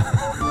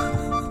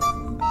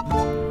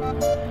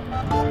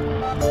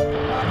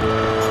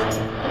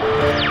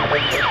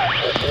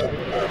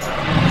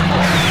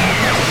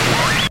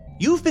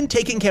 You've been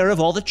taking care of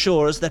all the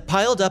chores that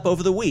piled up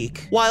over the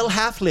week while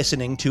half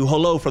listening to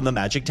Hello from the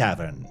Magic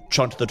Tavern.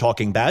 Chunt the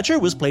Talking Badger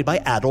was played by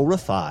Adol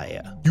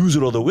Rafai.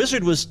 Yuzuru the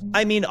Wizard was...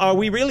 are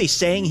we really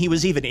saying he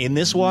was even in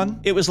this one?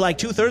 It was like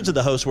 2/3 of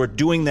the hosts were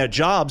doing their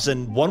jobs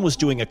and one was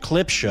doing a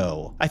clip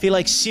show. I feel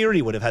like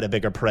Siri would have had a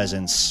bigger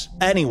presence.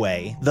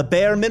 Anyway, the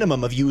bare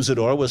minimum of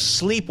Yuzuru was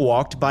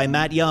sleepwalked by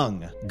Matt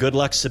Young. Good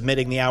luck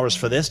submitting the hours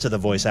for this to the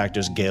Voice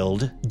Actors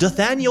Guild.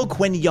 Nathaniel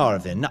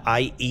Quinn-Yarvin,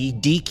 i.e.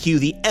 DQ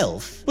the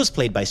Elf, was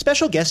played by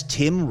special guest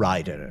Tim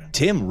Ryder.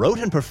 Tim wrote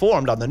and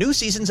performed on the new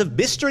seasons of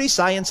Mystery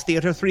Science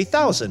Theater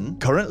 3000,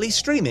 currently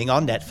streaming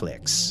on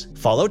Netflix.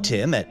 Follow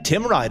Tim at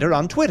Tim Ryder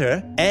on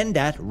Twitter and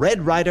at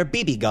Red Ryder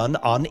BB Gun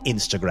on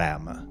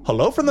Instagram.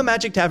 Hello from the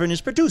Magic Tavern is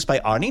produced by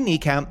Arnie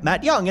Niekamp,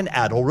 Matt Young, and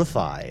Adol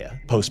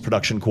Rafai.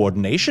 Post-production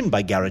coordination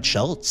by Garrett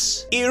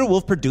Schultz.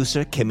 Earwolf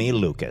producer Kimmy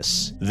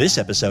Lucas. This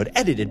episode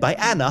edited by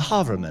Anna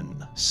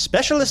Haverman.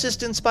 Special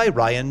assistance by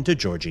Ryan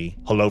DeGiorgi.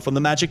 Hello from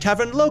the Magic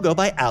Tavern logo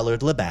by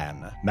Allard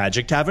Laban.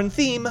 Magic Tavern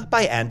theme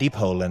by Andy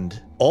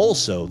Poland.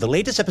 Also, the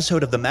latest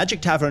episode of the Magic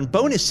Tavern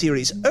bonus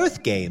series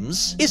Earth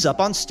Games is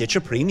up on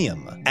Stitcher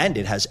Premium, and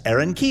it has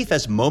Erin Keefe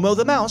as Momo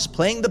the Mouse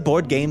playing the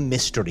board game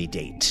Mystery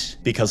Date.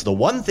 Because the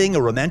one thing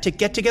a romantic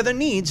get-together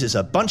needs is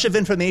a bunch of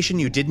information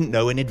you didn't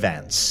know in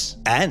advance.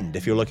 And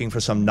if you're looking for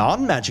some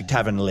non-Magic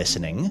Tavern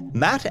listening,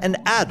 Matt and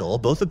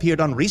Adol both appeared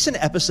on recent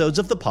episodes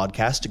of the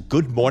podcast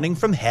Good Morning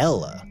from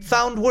Hell,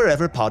 found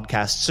wherever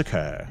podcasts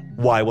occur.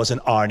 Why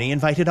wasn't Arnie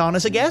invited on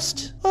as a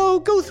guest? Oh,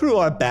 go through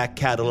our back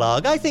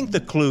catalog. I think the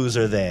clues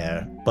are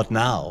there. But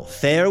now,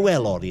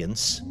 farewell,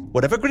 audience.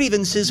 Whatever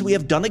grievances we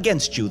have done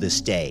against you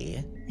this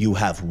day, you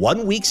have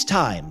 1 week's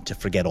time to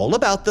forget all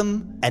about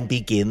them and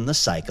begin the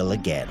cycle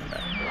again.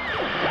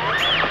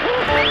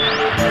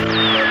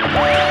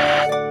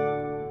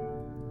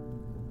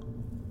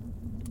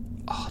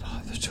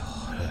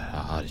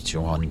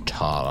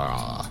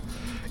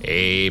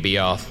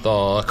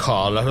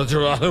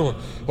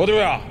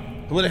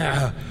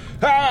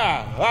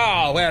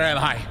 Where am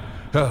I?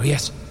 Oh,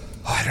 yes.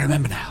 I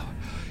remember now.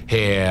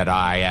 Here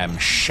I am,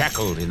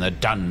 shackled in the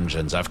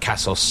dungeons of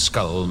Castle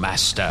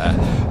Skullmaster.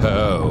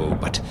 Oh,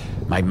 but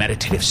my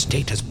meditative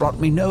state has brought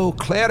me no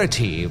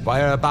clarity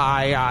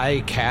whereby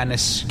I can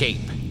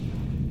escape.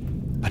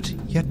 But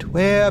yet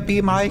where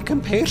be my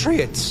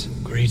compatriots?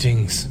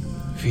 Greetings,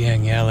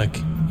 Fiang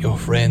Yalak. Your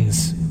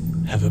friends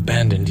have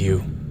abandoned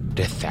you.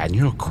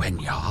 Nathaniel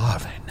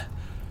Quinn-Yarvin.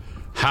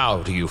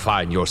 How do you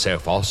find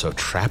yourself also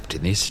trapped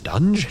in this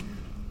dungeon?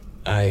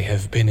 I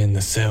have been in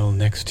the cell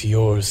next to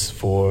yours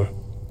for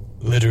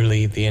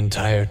literally the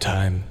entire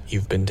time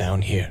you've been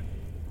down here.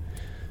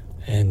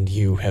 And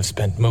you have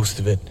spent most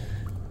of it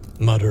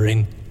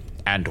muttering.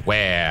 And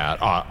where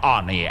are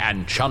Arnie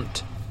and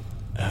Chunt?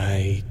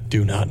 I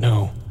do not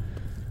know.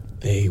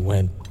 They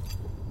went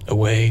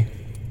away.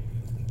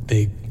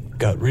 They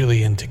got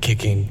really into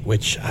kicking,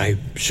 which I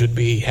should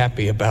be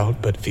happy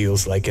about, but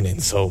feels like an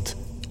insult.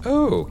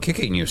 Oh,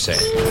 kicking, you say?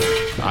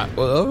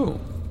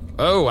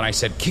 Oh, when I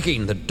said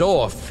kicking, the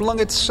door flung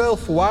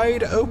itself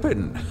wide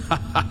open.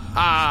 Ha ha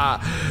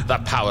ha! The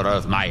power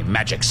of my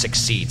magic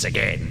succeeds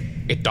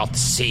again. It doth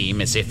seem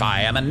as if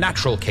I am a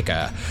natural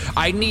kicker.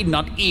 I need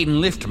not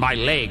e'en lift my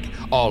leg.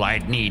 All I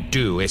need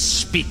do is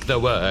speak the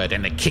word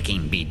and the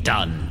kicking be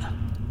done.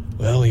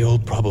 Well, you'll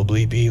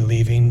probably be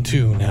leaving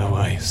too now,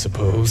 I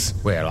suppose.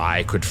 Well,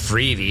 I could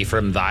free thee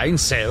from thine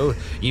cell.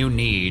 You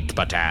need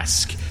but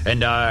ask,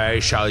 and I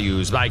shall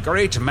use my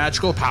great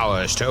magical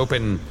powers to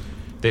open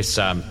this,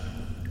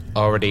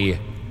 already,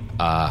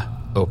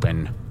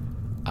 open,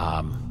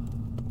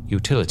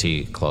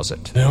 utility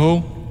closet.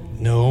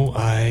 No,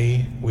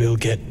 I will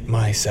get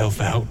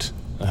myself out.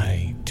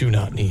 I do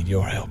not need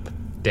your help.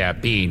 There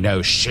be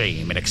no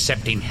shame in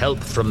accepting help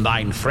from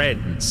thine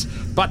friends,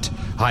 but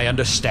I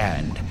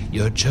understand.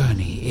 Your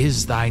journey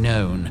is thine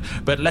own,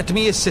 but let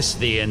me assist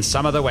thee in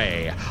some other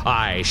way.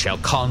 I shall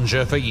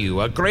conjure for you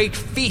a great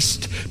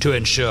feast to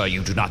ensure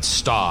you do not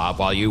starve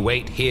while you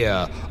wait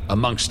here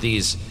amongst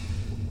these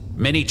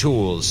many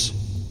tools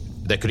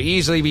that could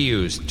easily be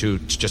used to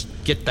just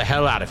get the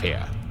hell out of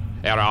here.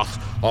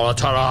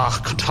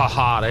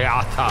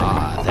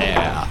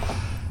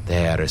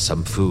 There is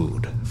some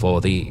food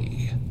for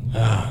thee.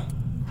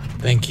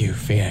 Thank you,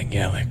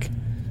 Fiangelic.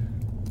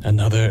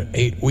 Another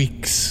 8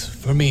 weeks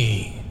for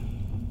me.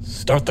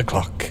 Start the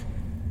clock.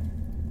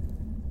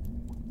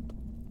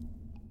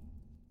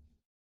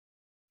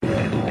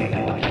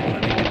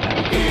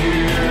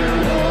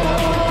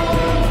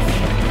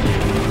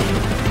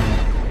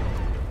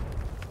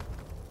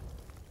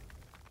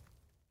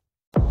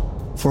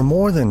 For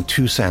more than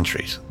 2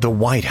 centuries, the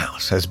White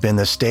House has been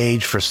the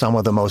stage for some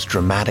of the most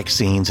dramatic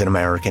scenes in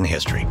American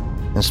history.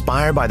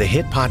 Inspired by the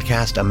hit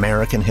podcast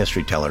American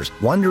History Tellers,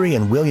 Wondery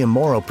and William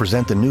Morrow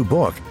present the new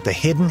book, The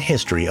Hidden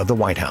History of the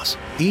White House.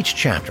 Each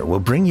chapter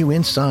will bring you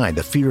inside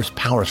the fierce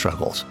power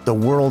struggles, the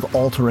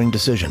world-altering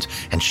decisions,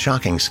 and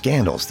shocking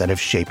scandals that have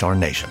shaped our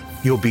nation.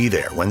 You'll be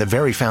there when the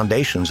very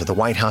foundations of the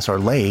White House are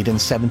laid in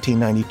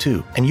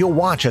 1792, and you'll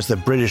watch as the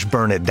British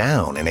burn it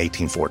down in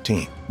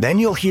 1814. Then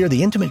you'll hear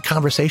the intimate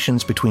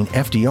conversations between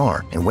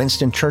FDR and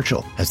Winston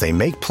Churchill as they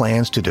make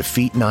plans to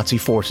defeat Nazi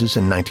forces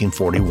in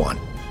 1941.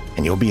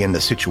 And you'll be in the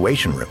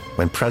Situation Room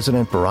when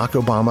President Barack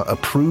Obama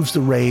approves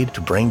the raid to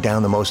bring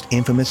down the most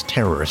infamous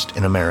terrorist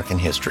in American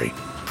history.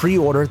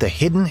 Pre-order The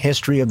Hidden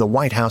History of the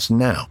White House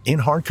now in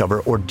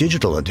hardcover or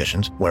digital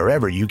editions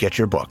wherever you get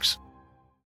your books.